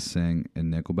that used to sing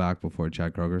in Nickelback before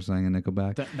Chad Kroeger sang in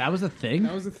Nickelback." That was a thing.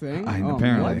 That was a thing?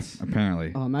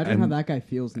 Apparently. Oh, imagine And- how that guy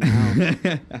feels now.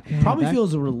 Probably that-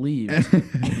 feels relieved.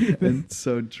 And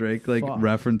so Drake like Fuck.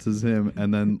 references him,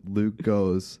 and then Luke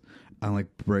goes, "I'm like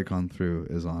Break On Through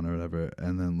is on or whatever,"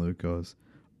 and then Luke goes,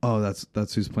 "Oh,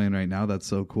 that's who's playing right now. That's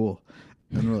so cool,"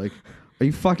 and we're like. Are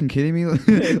you fucking kidding me?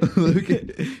 Luke,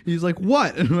 he's like,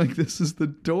 what? And I'm like, this is The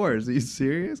Doors. Are you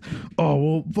serious?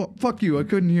 Oh, well, fuck you. I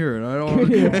couldn't hear it. I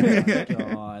don't.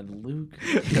 God, Luke.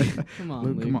 Come on,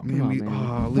 Luke, Luke. come on, man.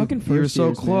 man. Luke, Fucking you were first so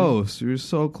years, man. close. You were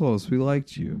so close. We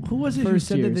liked you. Who was it who First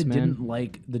said that they years, man. didn't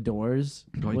like The Doors?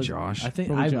 Probably Was- Josh. I think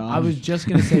Probably I Josh. was just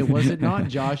gonna say, was it not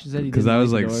Josh who said he didn't Because that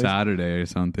was like like The Doors? Saturday or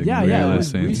something. Yeah, we were yeah, it was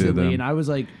listening to recently, them. and I was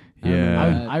like,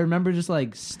 Yeah. I remember just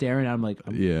like staring at him, like,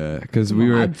 Yeah, because we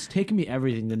were. It's taking me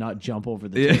everything to not jump over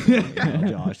the Yeah. table, right now,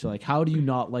 Josh. Like, how do you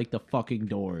not like the fucking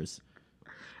Doors?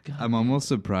 I'm almost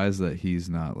surprised that he's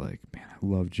not like, man, I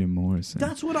love Jim Morrison.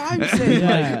 That's what I'm saying.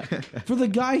 Yeah. Like, for the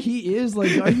guy he is,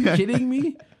 like, are you kidding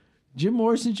me? Jim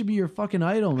Morrison should be your fucking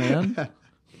idol, man.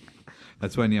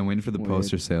 That's why I'm waiting for the Weird.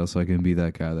 poster sale so I can be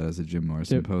that guy that has a Jim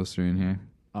Morrison Yep. poster in here.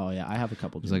 Oh yeah, I have a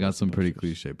couple. Because I got some pretty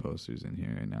posters. cliche posters in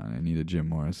here right now, and I need a Jim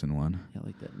Morrison one. Yeah,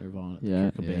 like that Nirvana,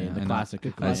 Yeah. Kurt Cobain, Yeah, the and classic.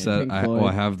 I I said, Pink I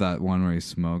Floyd. have that one where he's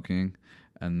smoking,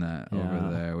 and that Yeah.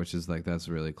 over there, which is like that's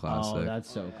really classic. Oh, that's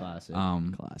so classic.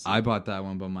 Classic. I bought that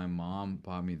one, but my mom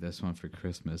bought me this one for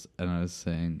Christmas, and I was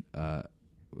saying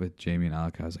with Jamie and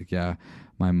Alec, I was like, yeah,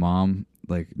 my mom,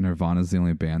 like, Nirvana's the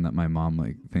only band that my mom,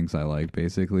 like, thinks I like,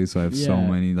 basically, so I have so Yeah.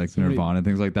 many, like, Nirvana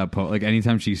things like that. Like,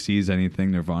 anytime she sees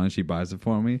anything Nirvana, she buys it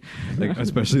for me, like,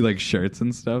 especially, like, shirts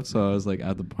and stuff, so I was, like,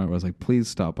 at the point where I was like, please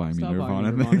stop buying me Stop buying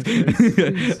Nirvana Nirvana things.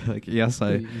 shirts, Like, yes,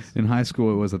 I, Please. in high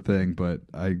school it was a thing, but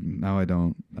now I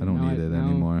don't Now need it now-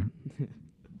 anymore.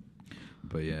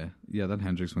 But yeah, that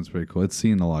Hendrix one's pretty cool. It's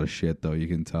seen a lot of shit though. You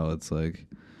can tell it's like,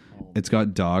 it's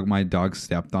got my dog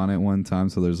stepped on it one time,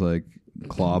 so there's like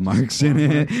claw marks in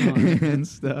it and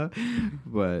stuff.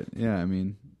 But yeah, I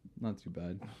mean, not too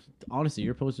bad. Honestly,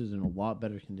 your poster's in a lot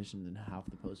better condition than half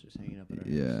the posters hanging up at our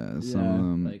house. Yeah, some Yeah. of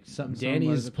them. Like some Some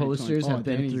Danny's are the big ones. posters have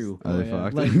been Danny's- through, Are they yeah.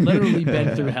 fucked? like literally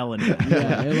been through hell and back.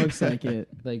 Yeah, it looks like it.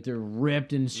 Like they're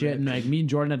ripped and shit, and like me and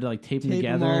Jordan had to like tape them Tape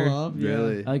 'em together. all up.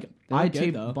 Really? Like They I look good,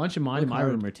 taped though. a bunch of mine in Look my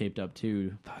hard. room are taped up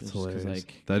too. That's Just 'cause, hilarious.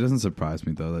 Like, That doesn't surprise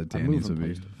me though. That I'm Danny's would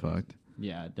moving be posters. fucked.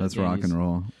 yeah, That's rock and Danny's-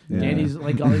 roll. Yeah. Danny's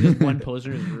like there's one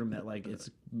poster in his room that like it's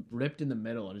ripped in the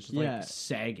middle and it's just Yeah. like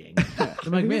sagging.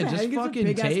 I'm like, man, just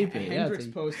fucking tape it. Yeah, it's,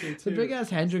 like, poster it's a big ass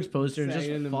Hendrix poster and just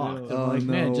Sagging in the fucked. middle. I'm Oh, like,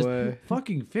 man, no just way.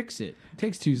 fucking fix it.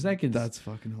 Takes 2 seconds. That's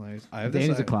fucking hilarious. I have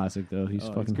Danny's this. a classic though. He's Oh,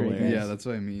 it's fucking great, hilarious. Yeah, that's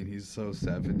what I mean. He's so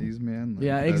 70s, man. Like,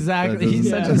 Yeah, that- exactly. that He's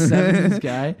such a doesn't- 70s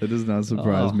guy. That does not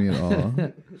surprise Oh. me at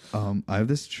all. I have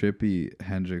this trippy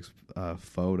Hendrix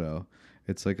photo.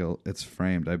 It's like it's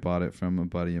framed. I bought it from a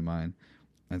buddy of mine.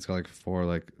 And it's got like 4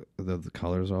 like the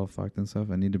colors are all fucked and stuff.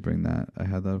 I need to bring that. I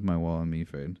had that on my wall in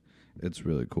Meaford. It's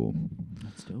really cool.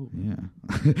 That's dope. Yeah.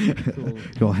 Cool.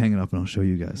 Go hang it up and I'll show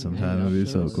you guys sometime. Yeah, It'd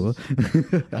be show so us.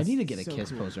 cool. I need to get a so Kiss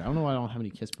cool. poster. I don't know why I don't have any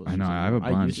Kiss posters. I know, I have a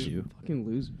I bunch. used to. Fucking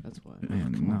loser. That's why.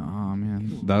 Man, no,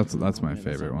 man. That's my That's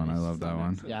favorite not one. I nice. love that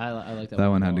one. Yeah, I like that. That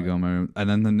one a had to lot. go in my room. And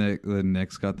then the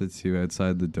Knicks got the 2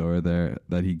 outside the door there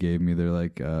that he gave me. They're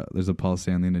like, there's a Paul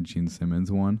Stanley and a Gene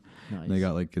Simmons one. Nice. They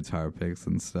got like guitar picks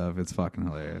and stuff. It's fucking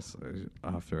hilarious.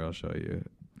 After I'll show you.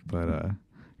 But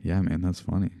yeah, man, that's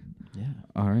funny. Yeah.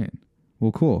 All right.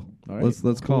 Well, cool. All right.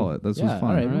 Let's call it. This Yeah, was fun.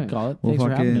 all right, All we'll right. call it. We'll Thanks for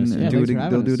having fucking us. Yeah, do thanks it. for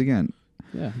having They'll do us. it again.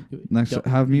 Yeah. Next, Don't-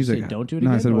 have you music. say don't do it No,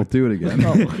 I again, said or- we'll do it again.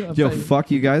 Oh, Yo, I'm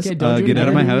fuck you guys. Okay, don't do Get it out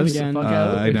of my again. house. Again. Fuck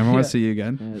out. I never want Yeah. to see you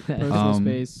again. Personal Um,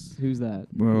 space. Who's that?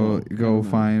 Well, No, go never mind.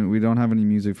 find. We don't have any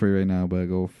music for you right now, but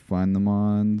go find them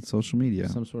on social media.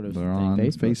 Some sort of They're thing. on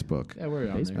Facebook. Facebook. Yeah, we're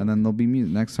on Facebook. there. And then there'll be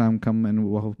music. Next time, come and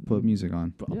we'll put music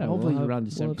on. Yeah, Hopefully we'll have- around we'll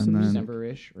December. have some And then-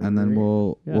 December-ish. And then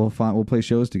we'll Yeah. we'll play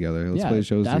shows together. Let's play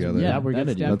shows that's- together. Yeah, we're That's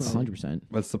gonna do. definitely- That's 100%.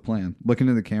 That's the plan. Look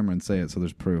into the camera and say it, so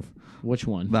there's proof. Which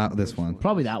one? This one.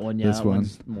 Probably that one. Yeah, This that one.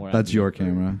 one's more. That's your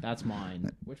camera. That's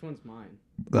mine. Which one's mine?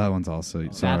 That one's also.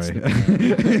 That's Sorry.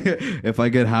 the If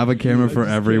I could have a camera for Just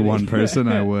every kidding. one person,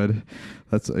 I would.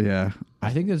 That's yeah.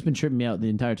 I think that's been tripping me out the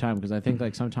entire time because I think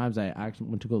like sometimes I actually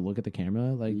went to go look at the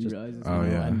camera, like You just realize it's Oh,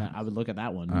 mine? yeah. and then I would look at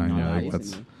that one. Oh, not yeah, that like one.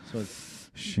 that's So it's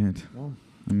shit. well,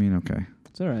 I mean, okay,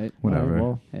 It's all right. whatever. all right,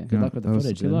 well, Hey. good luck with the that was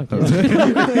footage. good. Good luck. That was-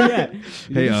 yeah. Yeah.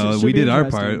 Hey, Should we be did our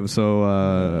interesting. part,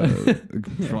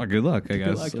 so good luck, I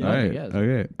guess. luck, All yeah, I right, guess.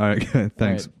 okay, all right. Good.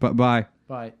 Thanks. Bye.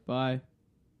 Bye. Bye.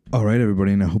 All right,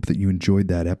 everybody, and I hope that you enjoyed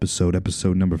that episode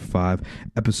number 5.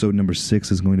 Episode number 6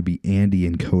 is going to be Andy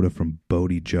and Coda from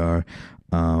Bodhi Jar.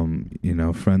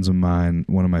 Friends of mine,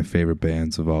 one of my favorite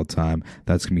bands of all time.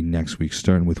 That's going to be next week,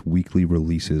 starting with weekly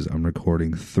releases. I'm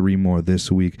recording 3 more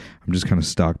this week. I'm just kind of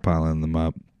stockpiling them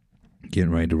up,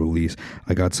 getting ready to release.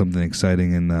 I got something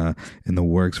exciting in the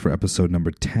works for episode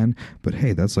number 10, but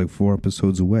hey, that's like 4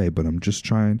 episodes away. But I'm just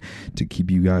trying to keep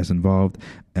you guys involved,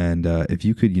 and if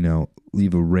you could,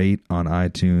 leave a rate on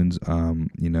iTunes,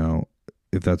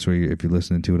 if that's where if you're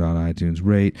listening to it on iTunes,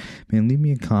 rate, man, leave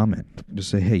me a comment. Just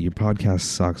say, hey, your podcast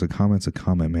sucks. A comment's a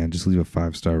comment, man. Just leave a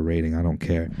 5-star rating. I don't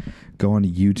care. Go on to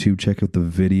YouTube, check out the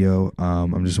video.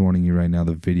 I'm just warning you right now,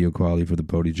 the video quality for the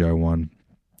Bodhi Jar one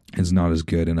is not as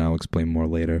good, and I'll explain more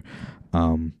later.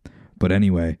 But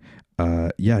anyway,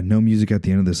 no music at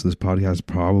the end of this. This podcast is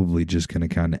probably just going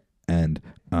to kind of end.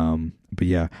 But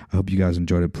yeah, I hope you guys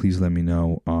enjoyed it. Please let me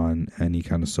know on any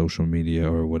kind of social media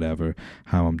or whatever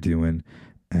how I'm doing.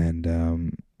 And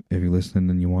if you're listening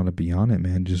and you want to be on it,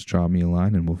 man, just drop me a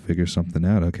line and we'll figure something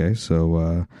out. Okay,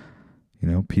 so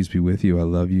peace be with you. I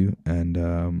love you,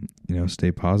 and stay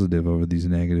positive over these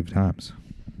negative times.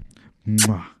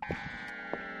 Mwah.